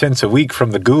 10 cents a week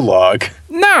from the gulag.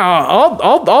 No,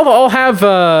 I'll have.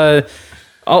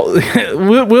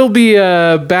 We'll be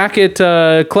back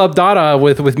at Club Dada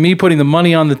with me putting the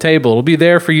money on the table. It'll be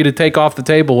there for you to take off the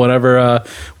table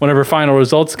whenever final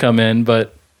results come in.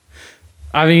 But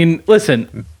I mean,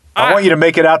 listen, I want you to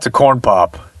make it out to Corn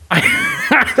Pop.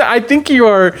 I think you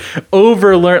are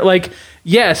overlearned. Like,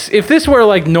 yes, if this were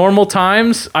like normal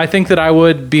times, I think that I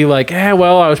would be like,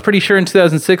 well, I was pretty sure in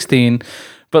 2016,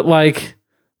 but like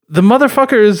the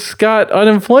motherfucker's got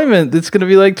unemployment that's going to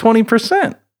be like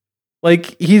 20%. Like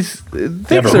things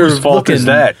whose fault looking is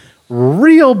that?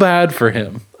 Real bad for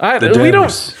him. We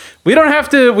don't have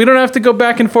to go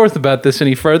back and forth about this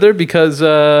any further because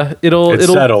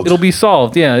it'll be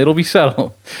solved. Yeah, it'll be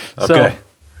settled. Okay. So,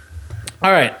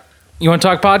 all right. You want to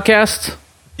talk podcasts?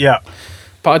 Yeah.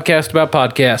 Podcast about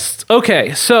podcasts.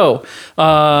 Okay, so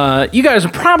you guys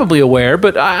are probably aware,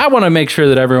 but I want to make sure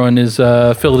that everyone is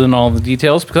filled in all the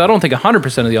details because I don't think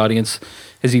 100% of the audience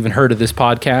has even heard of this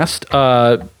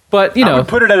podcast. But, you know. I would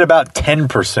put it at about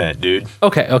 10%, dude.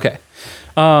 Okay.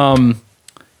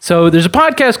 So there's a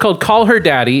podcast called Call Her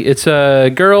Daddy. It's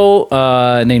a girl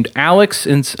named Alex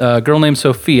and a girl named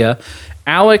Sophia.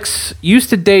 Alex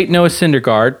used to date Noah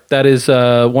Syndergaard. That is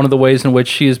one of the ways in which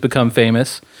she has become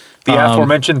famous. The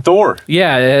aforementioned Thor.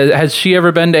 Yeah. Has she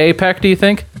ever been to APEC, do you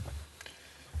think?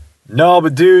 No,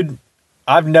 but dude,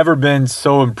 I've never been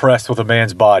so impressed with a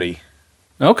man's body.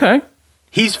 Okay.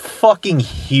 He's fucking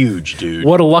huge, dude.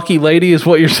 What a lucky lady is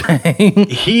what you're saying.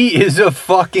 He is a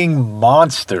fucking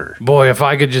monster. Boy, if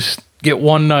I could just get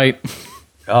one night.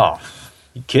 Oh,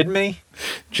 you kidding me?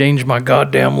 Change my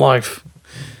goddamn life.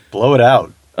 Blow it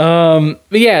out. But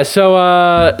yeah, so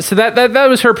that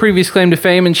was her previous claim to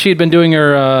fame, and she had been doing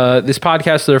her this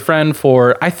podcast with her friend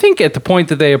for, I think, at the point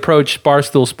that they approached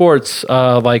Barstool Sports,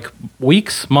 like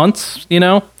weeks, months, you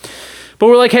know. But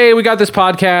we're like, hey, we got this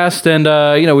podcast, and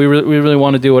you know, we really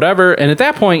want to do whatever. And at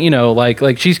that point, you know,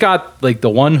 like she's got like the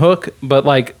one hook, but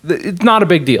like it's not a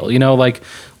big deal, you know. Like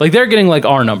they're getting like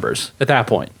our numbers at that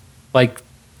point, like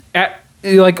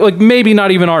maybe not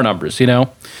even our numbers, you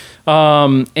know.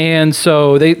 And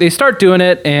so they start doing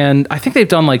it, and I think they've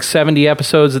done like 70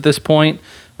 episodes at this point.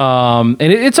 And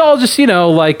it's all just, you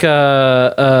know, like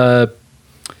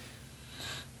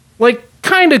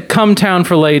kind of Cumtown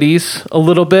for ladies a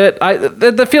little bit.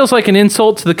 That feels like an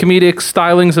insult to the comedic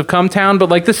stylings of Cumtown, but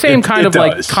like the same kind of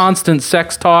like constant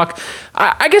sex talk.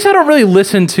 I guess I don't really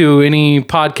listen to any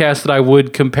podcast that I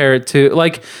would compare it to.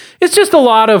 Like, it's just a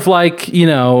lot of like, you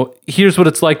know, here's what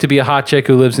it's like to be a hot chick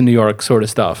who lives in New York sort of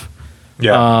stuff.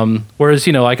 Yeah. Whereas,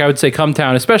 you know, like I would say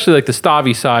Cumtown, especially like the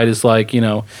Stavi side, is like, you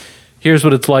know, here's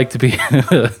what it's like to be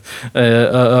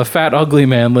a fat, ugly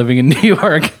man living in New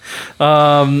York.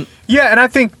 Yeah, and I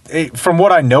think from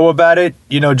what I know about it,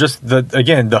 you know, just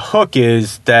the hook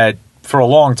is that for a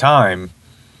long time,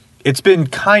 it's been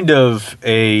kind of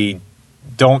a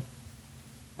don't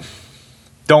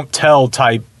tell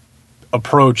type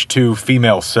approach to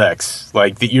female sex.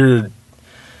 Like that you're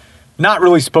not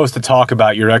really supposed to talk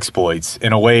about your exploits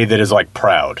in a way that is like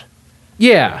proud.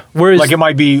 Yeah, whereas like it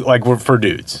might be like for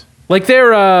dudes. Like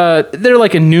they're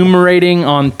like enumerating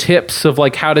on tips of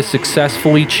like how to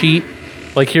successfully cheat.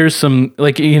 Like here's some,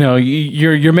 like, you know,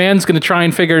 your man's gonna try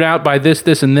and figure it out by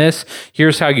this, and this.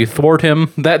 Here's how you thwart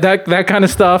him. That kind of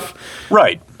stuff.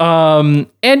 Right. And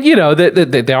you know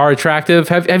they are attractive.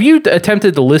 Have you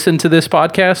attempted to listen to this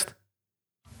podcast?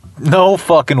 No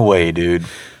fucking way, dude.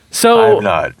 So I have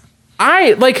not.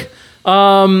 I like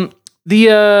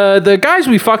the Guys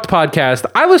We Fucked podcast.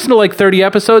 I listened to like 30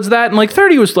 episodes of that, and like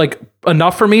 30 was like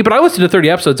enough for me, but I listened to 30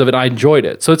 episodes of it and I enjoyed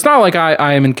it. So it's not like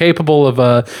I am incapable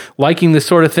of liking this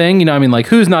sort of thing. You know what I mean? Like,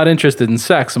 who's not interested in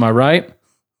sex? Am I right?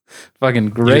 Fucking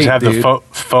great, you just have dude. the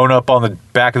phone up on the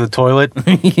back of the toilet?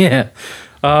 Yeah.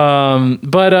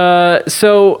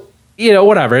 So, you know,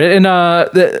 whatever. And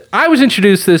I was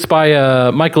introduced to this by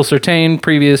Michael Certain,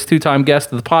 previous 2-time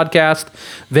guest of the podcast,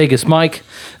 Vegas Mike.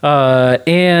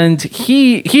 And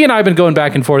he and I have been going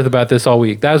back and forth about this all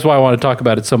week. That's why I want to talk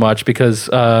about it so much, because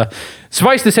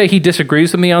suffice to say, he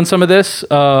disagrees with me on some of this.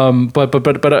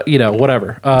 But you know,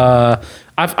 whatever.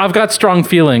 I've got strong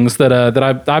feelings that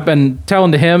I've been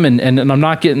telling to him, and I'm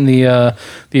not getting the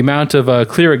amount of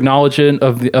clear acknowledgement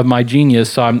of my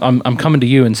genius. So I'm coming to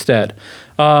you instead.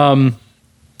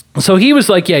 So he was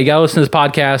like, yeah, you gotta listen to this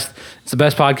podcast. It's the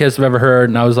best podcast I've ever heard.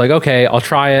 And I was like, okay, I'll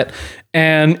try it.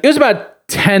 And it was about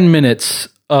 10 minutes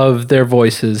of their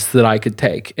voices that I could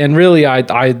take. And really,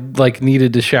 I like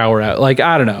needed to shower out. Like,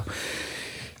 I don't know.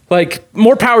 like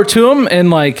more power to them,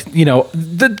 and like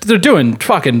they're doing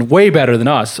fucking way better than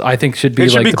us. I think should be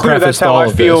like the clear. preface to all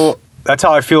of this. That's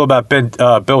how I feel about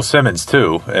Bill Simmons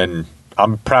too, and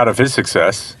I'm proud of his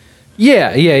success.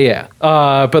 Yeah.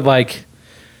 But like,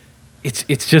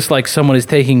 it's just like someone is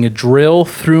taking a drill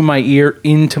through my ear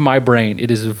into my brain.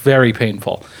 It is very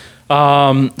painful.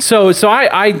 So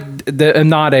I am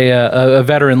not a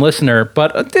veteran listener,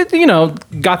 but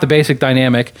got the basic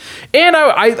dynamic, and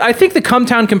I think the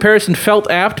Cumtown comparison felt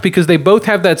apt because they both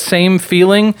have that same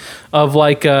feeling of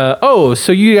like,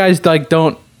 so you guys like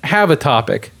don't have a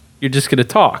topic, you're just gonna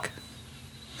talk,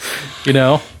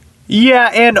 Yeah,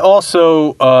 and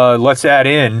also let's add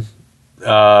in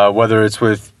whether it's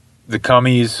with the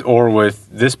Cummies or with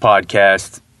this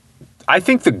podcast. I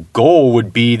think the goal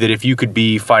would be that if you could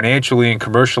be financially and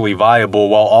commercially viable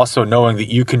while also knowing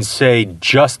that you can say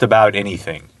just about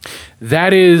anything.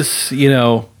 That is,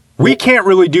 we can't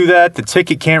really do that. The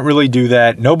ticket can't really do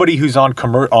that. Nobody who's on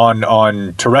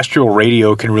terrestrial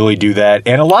radio can really do that.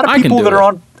 And a lot of people that are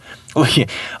on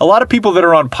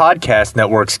podcast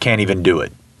networks can't even do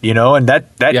it. And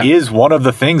that is one of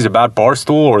the things about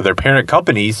Barstool or their parent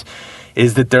companies,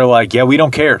 is that they're like, yeah, we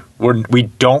don't care. We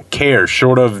don't care,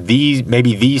 short of these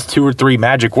 2 or 3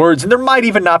 magic words, and there might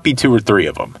even not be 2 or 3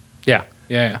 of them. Yeah.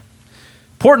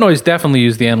 Portnoy's definitely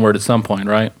used the N-word at some point,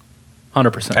 right?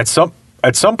 100%.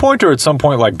 At some point, or at some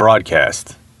point like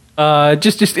broadcast?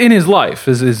 Just in his life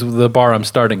is the bar I'm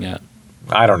starting at.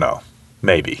 I don't know.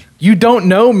 Maybe. You don't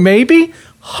know? Maybe?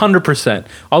 100%.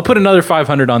 I'll put another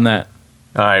 500 on that.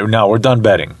 All right, no, we're done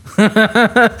betting. So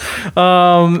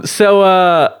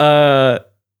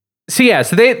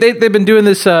they've been doing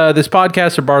this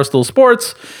podcast for Barstool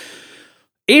Sports.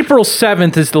 April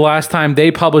 7th is the last time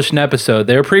they published an episode.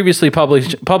 They were previously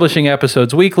publishing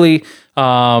episodes weekly,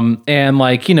 and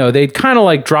they'd kind of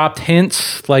like dropped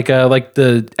hints, like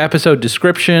the episode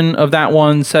description of that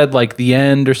one said like the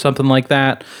end or something like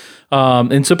that,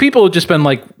 and so people have just been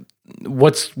like,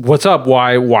 what's up?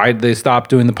 Why did they stop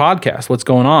doing the podcast? What's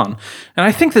going on? And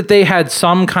I think that they had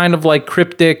some kind of like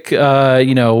cryptic,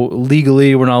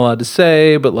 legally we're not allowed to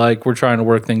say, but like we're trying to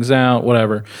work things out,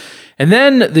 whatever. And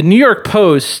then the New York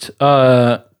Post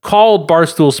called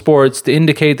Barstool Sports to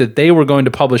indicate that they were going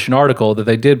to publish an article that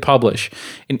they did publish.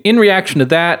 And in reaction to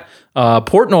that,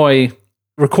 Portnoy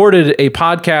recorded a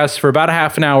podcast for about a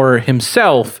half an hour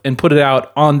himself and put it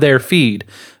out on their feed.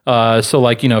 So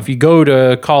like, if you go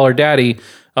to Call Her Daddy,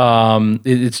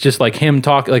 it's just like him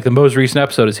talking, like the most recent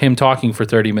episode is him talking for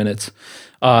 30 minutes.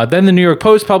 Then the New York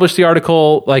Post published the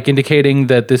article, like indicating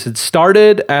that this had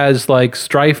started as like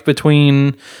strife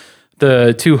between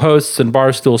the two hosts and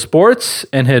Barstool Sports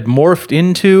and had morphed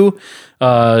into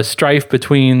strife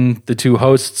between the two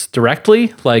hosts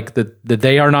directly, like that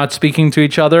they are not speaking to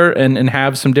each other and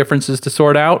have some differences to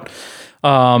sort out.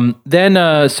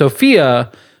 Then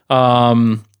Sophia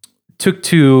took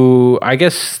to, I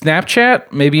guess,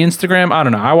 Snapchat, maybe Instagram. I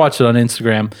don't know. I watched it on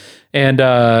Instagram and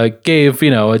gave,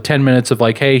 10 minutes of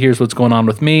like, hey, here's what's going on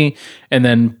with me. And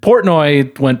then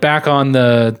Portnoy went back on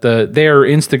their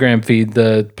Instagram feed,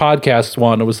 the podcast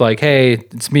one. It was like, hey,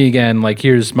 it's me again. Like,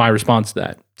 here's my response to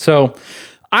that. So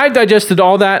I digested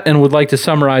all that and would like to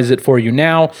summarize it for you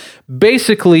now.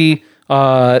 Basically,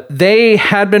 they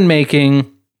had been making...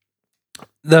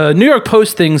 The New York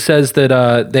Post thing says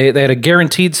that they had a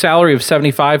guaranteed salary of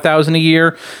 $75,000 a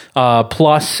year,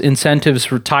 plus incentives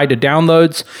for tied to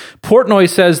downloads. Portnoy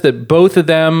says that both of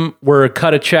them were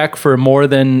cut a check for more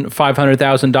than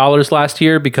 $500,000 last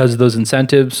year because those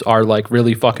incentives are like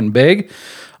really fucking big.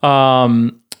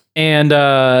 But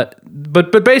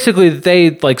basically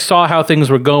they like saw how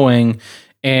things were going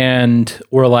and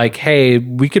were like, hey,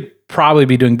 we could probably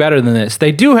be doing better than this.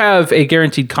 They do have a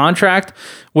guaranteed contract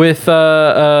with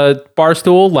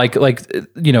Barstool, like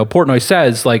Portnoy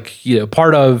says, like,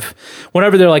 part of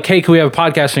whenever they're like, hey, can we have a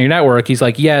podcast on your network? He's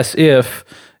like, yes, if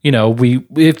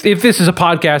this is a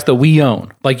podcast that we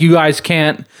own, like you guys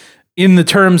can't, in the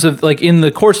terms of like in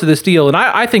the course of this deal. And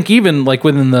I think even like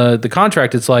within the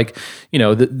contract, it's like,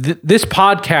 this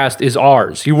podcast is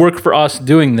ours. You work for us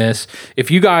doing this. If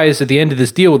you guys at the end of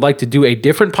this deal would like to do a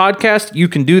different podcast, you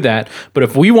can do that. But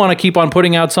if we want to keep on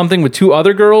putting out something with 2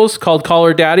 other girls called Call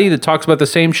Her Daddy that talks about the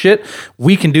same shit,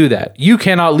 we can do that. You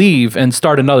cannot leave and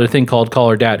start another thing called Call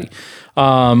Her Daddy.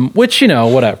 Which,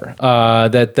 whatever.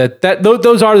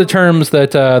 Those are the terms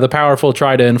that the powerful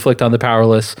try to inflict on the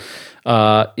powerless.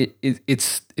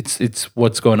 It's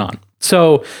what's going on.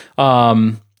 So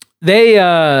they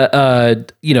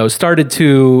started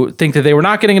to think that they were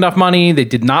not getting enough money. They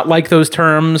did not like those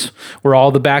terms where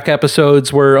all the back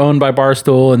episodes were owned by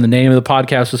Barstool and the name of the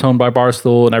podcast was owned by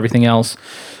Barstool and everything else.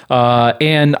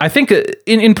 And I think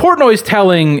in Portnoy's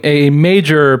telling, a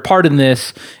major part in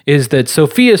this is that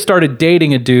Sophia started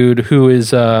dating a dude who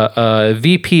is a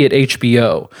VP at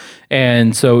HBO.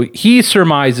 And so he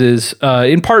surmises,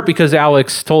 in part because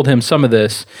Alex told him some of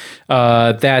this,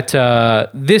 that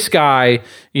this guy,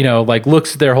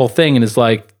 looks at their whole thing and is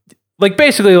like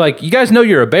basically like, you guys know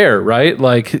you're a bear, right?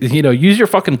 Like, use your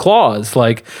fucking claws.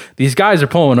 Like, these guys are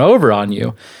pulling over on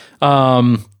you.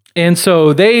 And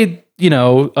so they,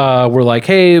 were like,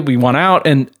 hey, we want out.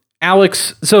 And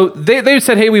Alex, so they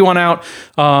said, hey, we want out.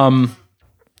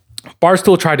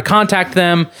 Barstool tried to contact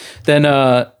them. Then,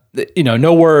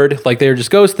 no word, like they were just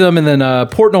ghosting them. And then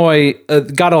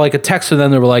Portnoy got a text from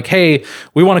them. They were like, hey,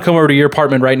 we want to come over to your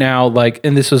apartment right now.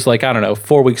 And this was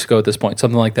 4 weeks ago at this point,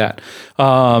 something like that.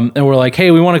 And we're like, hey,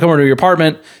 we want to come over to your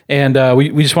apartment and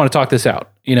we just want to talk this out.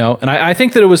 And I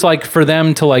think that it was for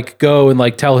them to go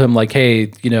and tell him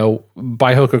hey,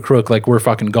 by hook or crook, we're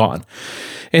fucking gone.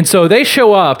 And so they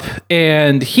show up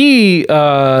and he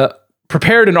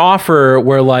prepared an offer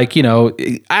where I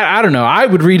don't know, I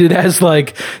would read it as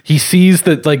he sees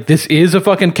that this is a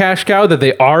fucking cash cow, that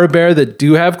they are a bear that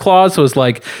do have claws. So it's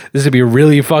this would be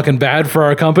really fucking bad for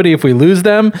our company if we lose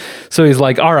them. So he's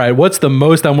like, all right, what's the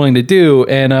most I'm willing to do?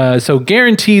 And so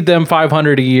guaranteed them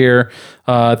 $500 a year.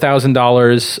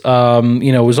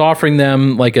 $1,000, was offering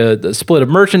them a split of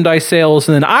merchandise sales.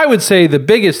 And then I would say the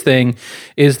biggest thing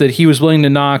is that he was willing to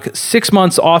knock 6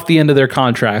 months off the end of their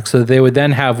contract so that they would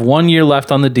then have 1 year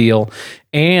left on the deal,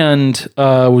 and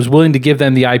was willing to give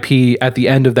them the IP at the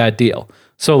end of that deal.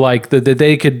 So that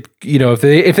they could,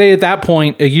 if they at that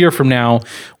point a year from now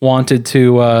wanted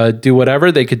to do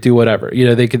whatever, they could do whatever.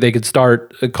 They could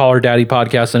start a Call Her Daddy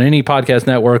podcast on any podcast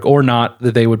network or not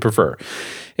that they would prefer.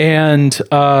 And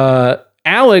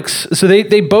Alex, so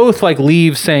they both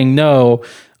leave saying no.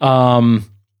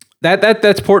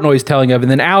 That's Portnoy's telling of, and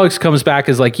then Alex comes back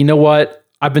as you know what?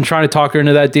 I've been trying to talk her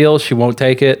into that deal. She won't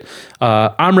take it.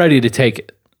 I'm ready to take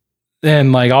it.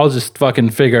 And I'll just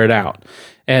fucking figure it out.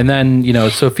 And then,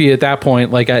 Sophia at that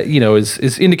point,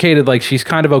 is indicated she's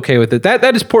kind of okay with it.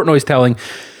 That is Portnoy's telling.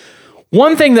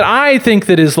 One thing that I think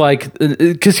that is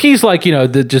because he's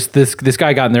just this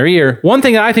guy got in their ear. One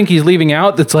thing that I think he's leaving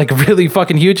out that's really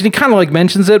fucking huge, and he kind of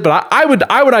mentions it, but I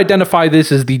would identify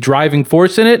this as the driving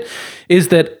force in it, is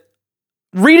that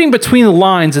reading between the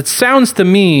lines, it sounds to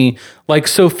me like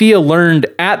Sophia learned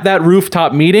at that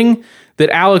rooftop meeting that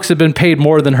Alex had been paid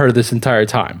more than her this entire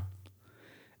time.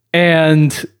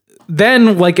 And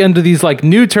then under these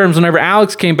new terms, whenever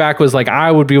Alex came back, was I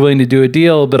would be willing to do a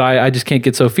deal, but I just can't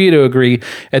get Sophia to agree.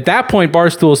 At that point,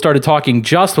 Barstool started talking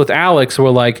just with Alex.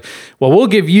 We're well, we'll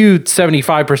give you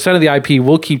 75% of the IP.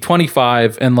 We'll keep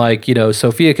 25, and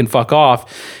Sophia can fuck off.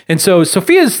 And so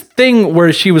Sophia's thing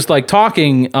where she was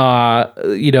talking, in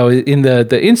the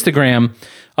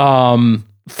Instagram,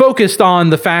 focused on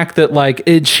the fact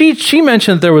that she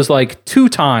mentioned there was 2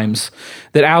 times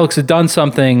that Alex had done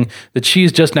something that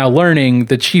she's just now learning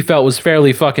that she felt was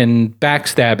fairly fucking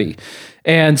backstabby.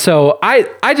 And so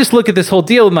I just look at this whole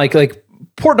deal and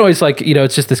Portnoy's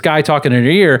it's just this guy talking in her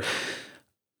ear.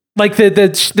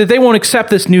 That they won't accept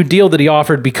this new deal that he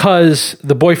offered because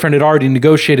the boyfriend had already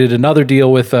negotiated another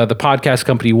deal with the podcast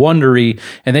company Wondery,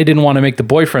 and they didn't want to make the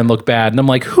boyfriend look bad. And I'm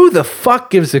who the fuck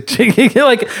gives a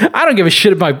I don't give a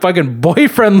shit if my fucking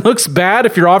boyfriend looks bad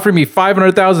if you're offering me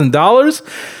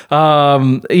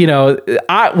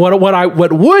 $500,000.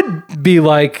 What would be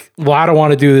well, I don't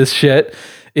want to do this shit,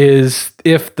 is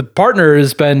if the partner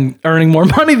has been earning more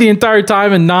money the entire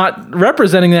time and not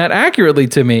representing that accurately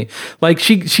to me.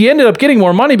 She ended up getting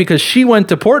more money because she went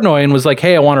to Portnoy and was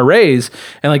hey, I want a raise.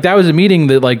 And that was a meeting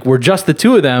that were just the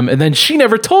two of them. And then she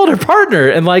never told her partner.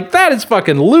 And that is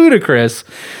fucking ludicrous.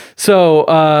 So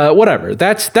whatever.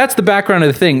 That's the background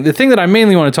of the thing. The thing that I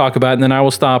mainly want to talk about, and then I will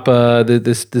stop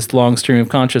this long stream of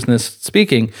consciousness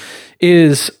speaking,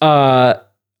 is I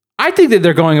think that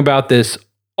they're going about this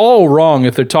all wrong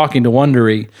if they're talking to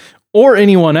Wondery or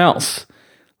anyone else.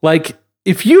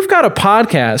 If you've got a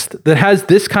podcast that has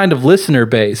this kind of listener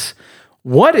base,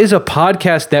 what is a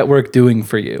podcast network doing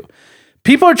for you?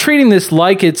 People are treating this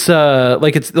what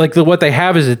they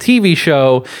have is a TV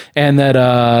show, and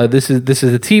that this is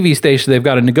a TV station they've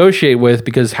got to negotiate with,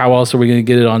 because how else are we going to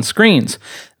get it on screens?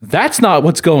 That's not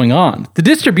what's going on. The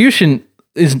distribution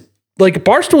is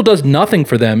Barstool does nothing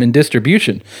for them in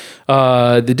distribution.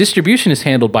 The distribution is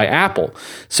handled by Apple.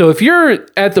 So if you're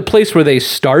at the place where they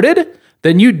started,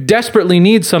 then you desperately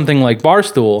need something like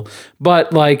Barstool.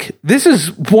 But like, this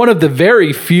is one of the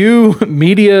very few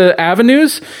media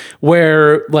avenues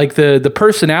where like the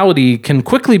personality can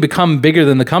quickly become bigger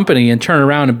than the company and turn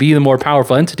around and be the more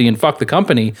powerful entity and fuck the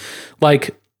company.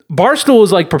 Like, Barstool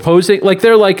is like proposing, like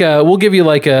they're like, we'll give you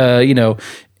like a,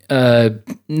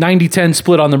 90-10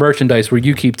 split on the merchandise where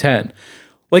you keep 10.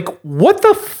 Like, what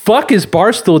the fuck is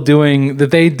Barstool doing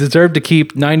that they deserve to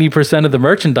keep 90% of the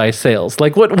merchandise sales?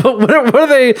 Like, what are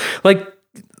they, like,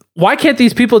 why can't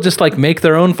these people just, like, make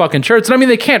their own fucking shirts? And I mean,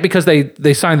 they can't because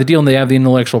they signed the deal and they have the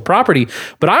intellectual property.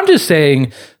 But I'm just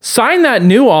saying, sign that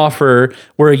new offer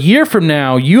where a year from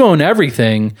now, you own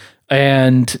everything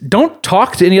and don't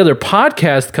talk to any other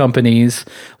podcast companies.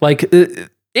 Like,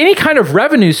 any kind of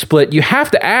revenue split, you have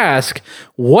to ask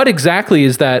what exactly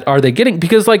is that are they getting?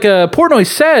 Because like Portnoy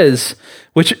says,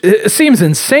 which seems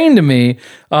insane to me,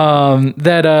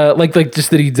 that like just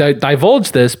that he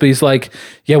divulged this, but he's like,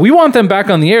 yeah, we want them back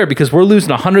on the air because we're losing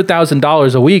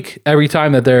 $100,000 a week every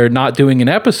time that they're not doing an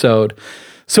episode.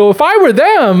 So if I were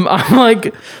them, I'm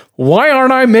like, why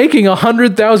aren't I making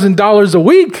 $100,000 a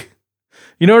week?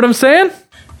 You know what I'm saying?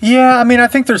 Yeah, I mean, I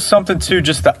think there's something to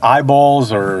just the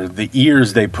eyeballs or the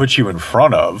ears they put you in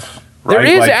front of. Right?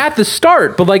 There is at the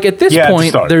start, but like at this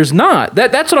point, there's not.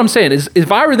 That's what I'm saying. Is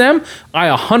if I were them,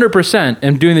 I 100%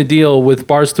 am doing the deal with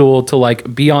Barstool to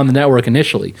like be on the network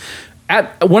initially.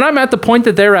 When I'm at the point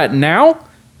that they're at now,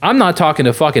 I'm not talking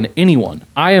to fucking anyone.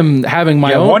 I am having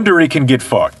my own. Wondery can get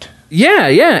fucked.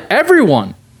 Yeah,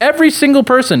 everyone, every single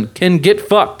person can get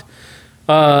fucked.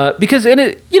 Because it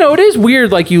is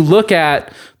weird. Like you look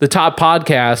at the top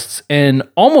podcasts and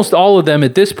almost all of them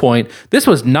at this point, this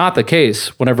was not the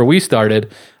case whenever we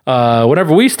started. You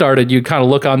kind of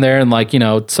look on there and like,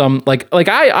 some like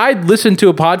I listened to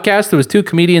a podcast. There was two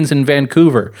comedians in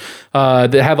Vancouver,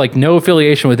 that had like no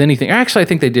affiliation with anything. Actually, I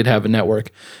think they did have a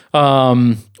network.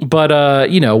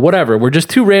 Whatever. We're just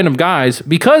two random guys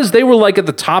because they were like at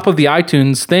the top of the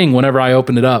iTunes thing whenever I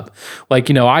opened it up. Like,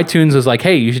 iTunes was like,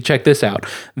 hey, you should check this out.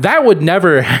 That would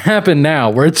never happen now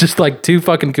where it's just like two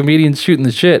fucking comedians shooting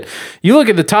the shit. You look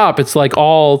at the top, it's like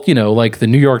all, like the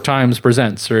New York Times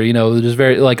presents or, just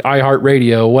very like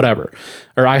iHeartRadio, whatever,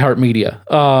 or iHeartMedia.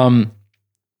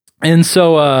 And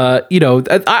so,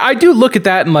 I do look at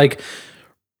that and like,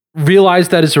 realize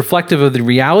that is reflective of the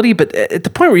reality, but at the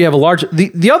point where you have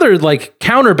the other like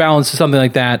counterbalance to something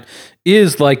like that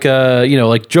is like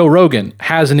like Joe Rogan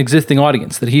has an existing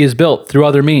audience that he has built through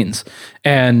other means,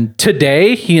 and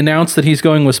today he announced that he's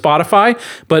going with Spotify,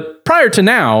 but prior to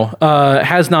now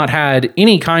has not had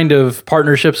any kind of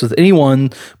partnerships with anyone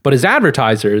but his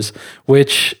advertisers,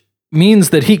 which means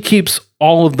that he keeps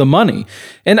all of the money.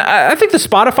 And I think the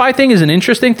Spotify thing is an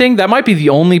interesting thing. That might be the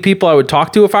only people I would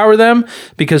talk to if I were them,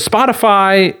 because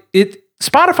Spotify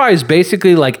is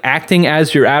basically like acting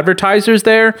as your advertisers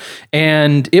there,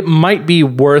 and it might be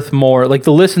worth more, like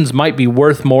the listens might be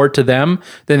worth more to them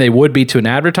than they would be to an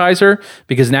advertiser,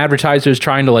 because an advertiser is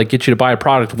trying to like get you to buy a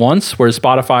product once, whereas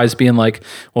Spotify is being like,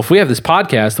 well, if we have this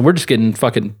podcast, then we're just getting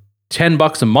fucking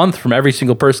 $10 a month from every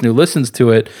single person who listens to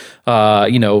it,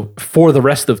 for the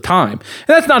rest of time. And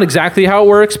that's not exactly how it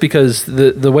works, because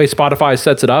the way Spotify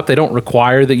sets it up, they don't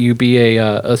require that you be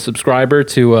a subscriber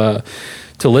to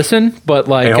listen. But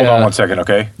like, hey, hold on 1 second,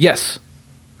 okay? Yes.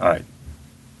 All right.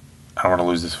 I don't want to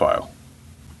lose this file.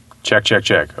 Check.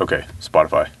 Okay,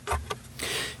 Spotify.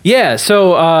 Yeah.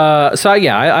 So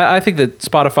I think that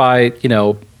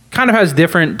Spotify, kind of has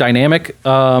different dynamic.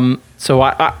 So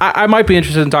I might be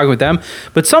interested in talking with them,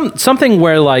 but something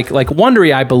where like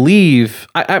Wondery, I believe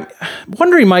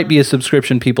Wondery might be a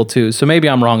subscription people too. So maybe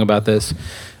I'm wrong about this,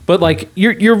 but like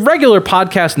your regular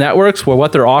podcast networks where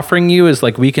what they're offering you is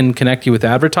like, we can connect you with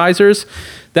advertisers.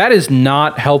 That is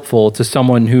not helpful to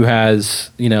someone who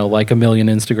has, like 1 million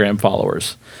Instagram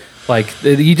followers. Like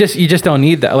you just don't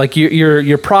need that. Like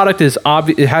your product is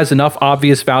it has enough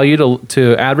obvious value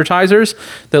to advertisers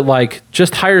that like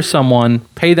just hire someone,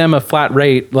 pay them a flat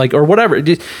rate, like, or whatever.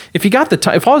 If you got the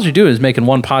time, if all you're doing is making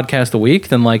one podcast a week,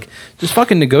 then like just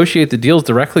fucking negotiate the deals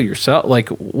directly yourself. Like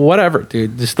whatever,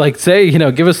 dude. Just like say,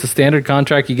 give us the standard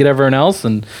contract you get everyone else,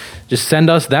 and just send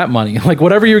us that money. Like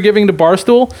whatever you're giving to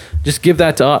Barstool, just give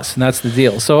that to us, and that's the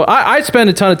deal. So I spend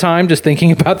a ton of time just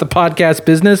thinking about the podcast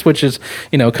business, which is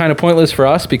kind of pointless for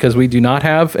us because we do not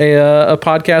have a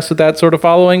podcast with that sort of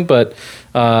following. But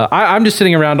I'm just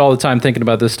sitting around all the time thinking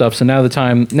about this stuff. So now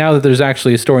that there's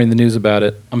actually a story in the news about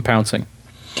it, I'm pouncing.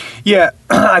 Yeah,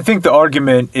 I think the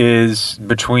argument is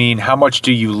between how much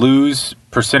do you lose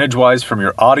percentage-wise from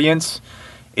your audience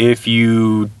if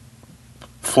you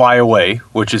fly away,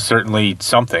 which is certainly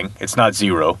something. It's not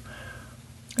zero.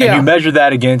 Yeah. And you measure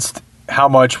that against how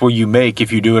much will you make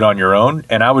if you do it on your own?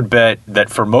 And I would bet that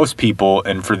for most people,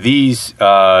 and for these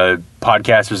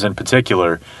podcasters in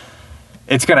particular,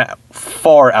 it's going to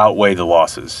far outweigh the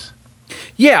losses.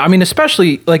 Yeah, I mean,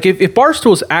 especially like if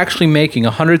Barstool's actually making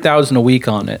 $100,000 a week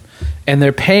on it, and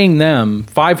they're paying them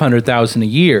 $500,000 a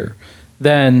year,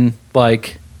 then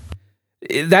like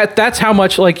that's how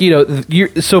much, like, you know,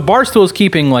 so Barstool's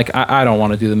keeping, like, I don't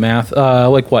want to do the math,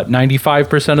 like what,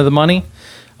 95% of the money.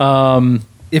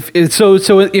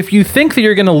 If you think that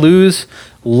you're going to lose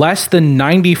less than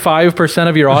 95%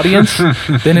 of your audience,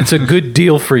 then it's a good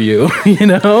deal for you, you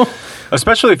know?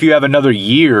 Especially if you have another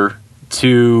year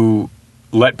to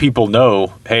let people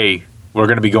know, hey, we're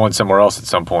going to be going somewhere else at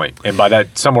some point. And by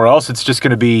that somewhere else, it's just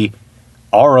going to be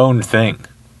our own thing.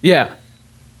 Yeah.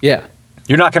 Yeah.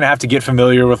 You're not going to have to get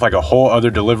familiar with like a whole other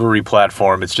delivery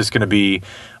platform. It's just going to be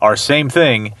our same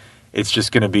thing. It's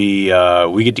just going to be,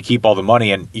 we get to keep all the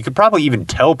money, and you could probably even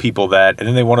tell people that, and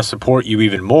then they want to support you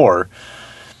even more.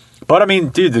 But I mean,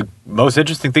 dude, the most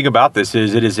interesting thing about this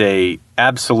is it is a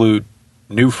absolute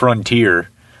new frontier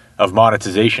of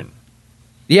monetization.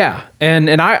 Yeah,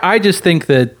 and I just think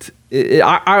that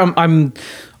I'm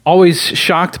always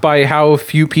shocked by how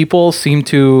few people seem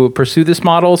to pursue this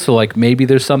model. So like maybe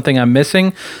there's something I'm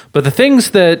missing, but the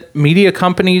things that media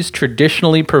companies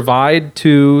traditionally provide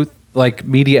to like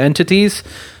media entities,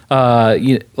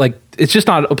 like it's just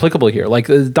not applicable here. Like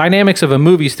the dynamics of a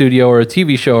movie studio or a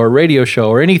TV show or radio show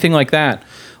or anything like that.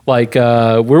 Like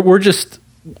we're just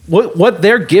what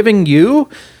they're giving you.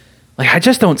 Like I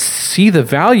just don't see the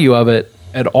value of it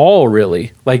at all,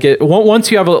 really. Like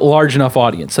once you have a large enough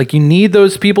audience, like you need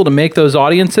those people to make those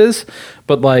audiences.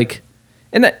 But like,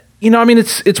 and you know, I mean,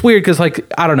 it's weird because like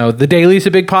I don't know, The Daily's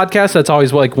a big podcast. That's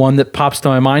always like one that pops to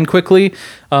my mind quickly.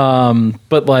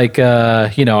 But like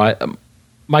you know,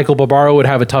 Michael Barbaro would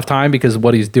have a tough time because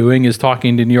what he's doing is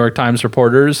talking to New York Times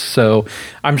reporters. So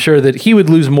I'm sure that he would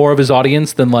lose more of his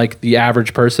audience than like the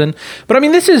average person. But I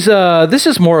mean, this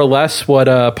is more or less what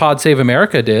Pod Save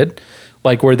America did.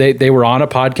 Like where they were on a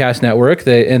podcast network,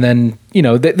 and then you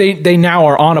know they now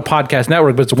are on a podcast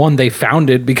network, but it's one they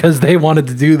founded because they wanted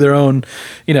to do their own,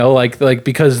 you know, like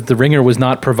because The Ringer was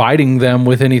not providing them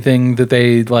with anything that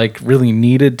they like really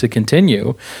needed to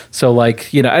continue. So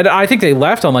like, you know, I think they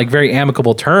left on like very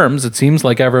amicable terms. It seems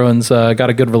like everyone's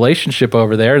got a good relationship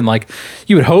over there, and like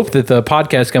you would hope that the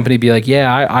podcast company be like,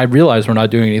 yeah, I realize we're not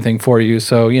doing anything for you,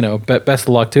 so you know, best of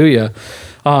luck to you.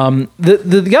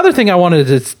 The other thing I wanted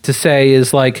to say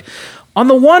is like, on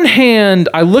the one hand,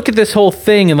 I look at this whole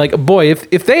thing and like, boy,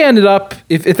 if they end up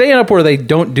where they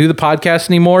don't do the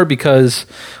podcast anymore because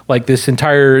like this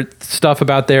entire stuff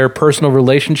about their personal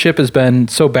relationship has been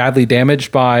so badly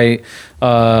damaged by,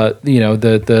 you know,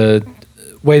 the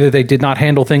way that they did not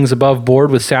handle things above board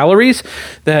with salaries,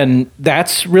 then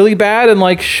that's really bad and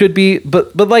like should be,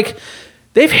 but like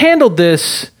they've handled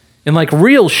this in like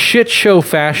real shit show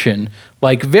fashion.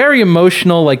 Like very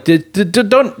emotional, like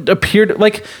don't appear to,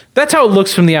 like that's how it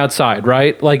looks from the outside,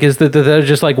 right? Like is that they're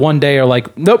just like one day are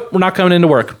like, nope, we're not coming into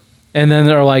work, and then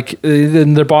they're like,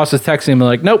 then their boss is texting them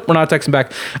like, nope, we're not texting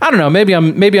back. I don't know, maybe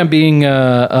I'm being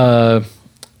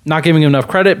not giving him enough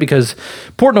credit because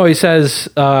Portnoy says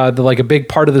that like a big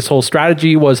part of this whole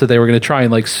strategy was that they were going to try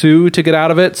and like sue to get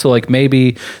out of it. So like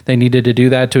maybe they needed to do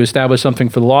that to establish something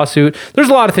for the lawsuit. There's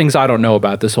a lot of things I don't know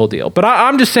about this whole deal, but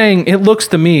I'm just saying it looks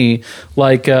to me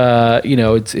like you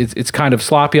know, it's kind of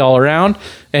sloppy all around.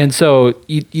 And so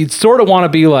you'd sort of want to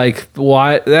be like,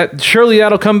 why that surely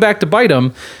that'll come back to bite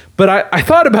them. But I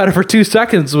thought about it for 2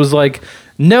 seconds, was like,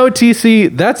 no,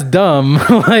 TC, that's dumb.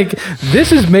 Like, this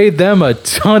has made them a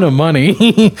ton of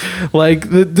money. Like,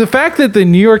 the fact that the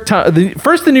New York Times,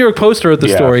 first the New York Post wrote the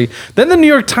story, then the New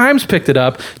York Times picked it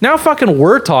up. Now fucking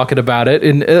we're talking about it.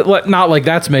 And not like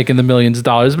that's making the millions of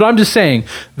dollars, but I'm just saying,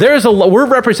 we're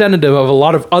representative of a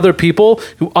lot of other people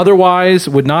who otherwise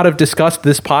would not have discussed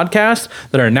this podcast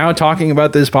that are now talking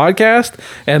about this podcast.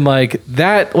 And like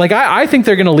that, like I think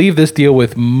they're going to leave this deal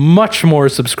with much more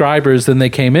subscribers than they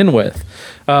came in with.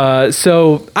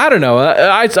 So I don't know.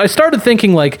 I started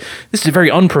thinking like, this is very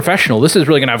unprofessional. This is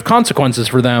really going to have consequences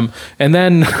for them. And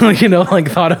then, you know, like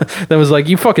thought that was like,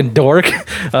 you fucking dork.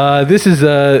 This is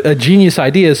a genius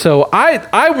idea. So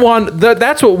I want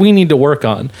that's what we need to work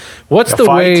on. What's the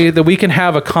way that we can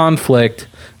have a conflict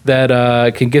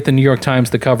that can get the New York Times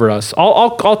to cover us?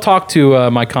 I'll talk to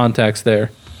my contacts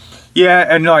there. Yeah,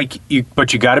 and like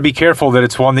but you got to be careful that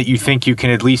it's one that you think you can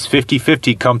at least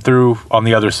 50-50 come through on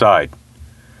the other side.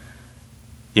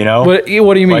 You know? What do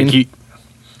you mean?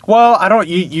 Like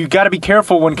you got to be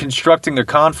careful when constructing a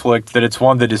conflict that it's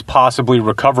one that is possibly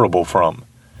recoverable from.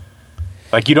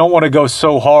 Like, you don't want to go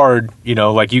so hard,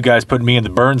 like you guys put me in the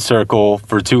burn circle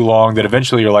for too long that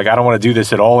eventually you're like, I don't want to do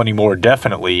this at all anymore,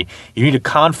 definitely. You need a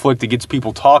conflict that gets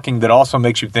people talking that also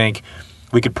makes you think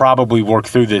we could probably work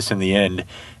through this in the end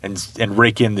and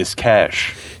rake in this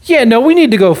cash. Yeah, no, we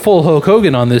need to go full Hulk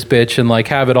Hogan on this bitch and like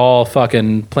have it all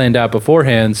fucking planned out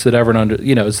beforehand so that everyone so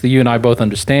that you and I both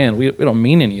understand. We don't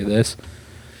mean any of this.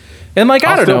 And like,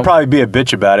 I don't know. I'll still probably be a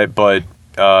bitch about it, but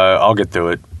I'll get through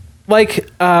it. Like,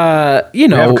 we have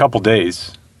a couple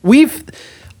days. We've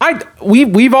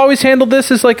always handled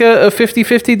this as like a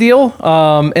 50-50 deal.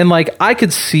 And like, I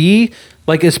could see,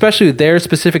 like, especially with their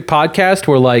specific podcast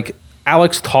where like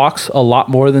Alex talks a lot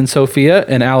more than Sophia,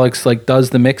 and Alex like does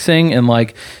the mixing and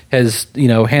like has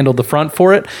handled the front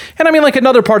for it. And I mean, like,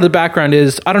 another part of the background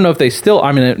is, I don't know if they still,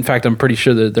 I mean, in fact, I'm pretty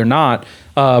sure that they're not,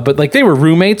 but like they were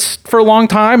roommates for a long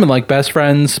time and like best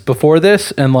friends before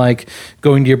this, and like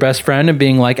going to your best friend and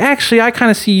being like, actually, I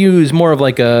kind of see you as more of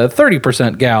like a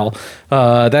 30% gal.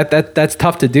 That's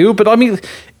tough to do. But I mean,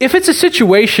 if it's a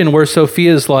situation where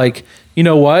Sophia's like, you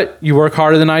know what, you work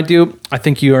harder than I do, I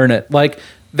think you earn it. Like,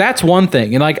 that's one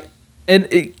thing. And like,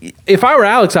 if I were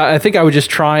Alex, I think I would just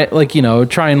try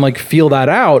and like feel that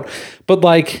out. But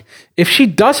like, if she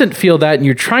doesn't feel that and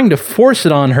you're trying to force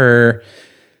it on her,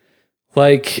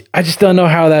 like, I just don't know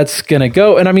how that's going to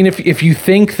go. And I mean, if you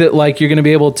think that like you're going to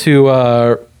be able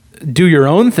to do your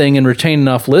own thing and retain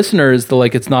enough listeners that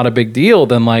like it's not a big deal,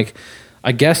 then like,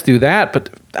 I guess do that. But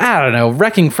I don't know,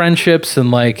 wrecking friendships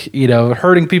and like,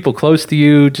 hurting people close to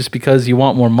you just because you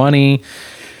want more money.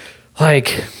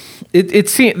 Like, it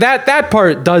seems that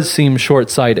part does seem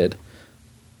short-sighted.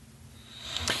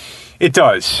 It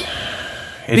does.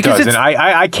 It does. And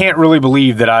I can't really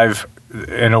believe that I'm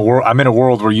in a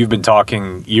world where you've been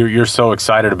talking, you're so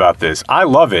excited about this. I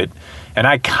love it, and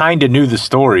I kind of knew the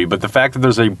story, but the fact that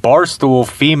there's a Barstool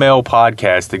female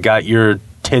podcast that got your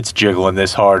tits jiggling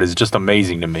this hard is just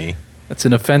amazing to me. That's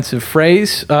an offensive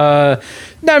phrase. I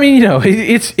mean,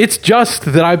 it's just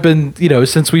that I've been,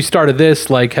 since we started this,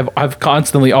 like, I've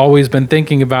constantly always been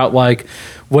thinking about like,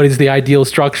 what is the ideal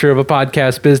structure of a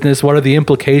podcast business? What are the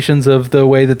implications of the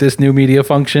way that this new media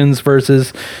functions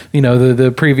versus,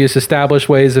 the previous established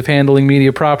ways of handling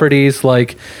media properties?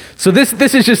 Like, so this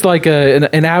is just like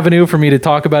an avenue for me to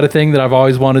talk about a thing that I've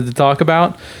always wanted to talk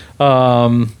about.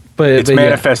 But its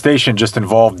manifestation just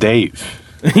involved Dave.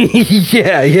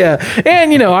 yeah,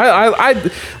 and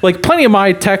I like plenty of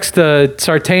my text to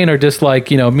Sartain are just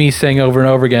like me saying over and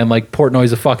over again like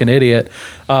Portnoy's a fucking idiot,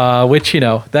 which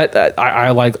that I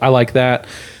like that.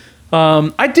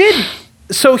 I did.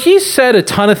 So he said a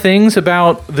ton of things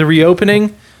about the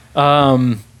reopening,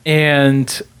 and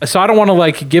so I don't want to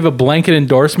like give a blanket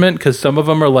endorsement because some of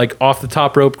them are like off the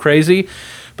top rope crazy,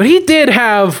 but he did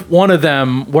have one of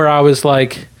them where I was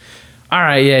like, all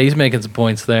right, yeah, he's making some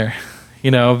points there.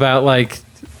 About like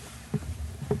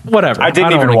whatever. I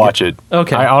didn't even watch it.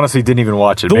 Okay. I honestly didn't even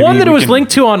watch it. The one that it was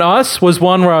linked to on us was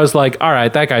one where I was like, all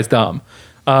right, that guy's dumb.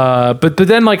 But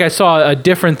then like I saw a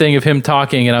different thing of him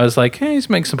talking and I was like, hey,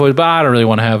 he's making some points, but I don't really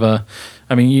want to have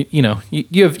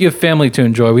you have family to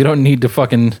enjoy. We don't need to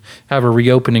fucking have a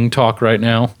reopening talk right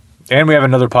now. And we have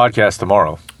another podcast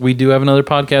tomorrow. We do have another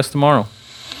podcast tomorrow.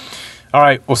 All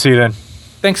right. We'll see you then.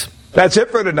 Thanks. That's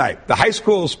it for tonight. The high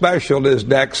school special is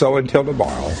next, so until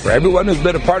tomorrow. For everyone who's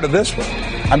been a part of this one,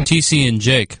 I'm TC and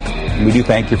Jake. We do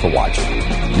thank you for watching.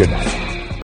 Good night.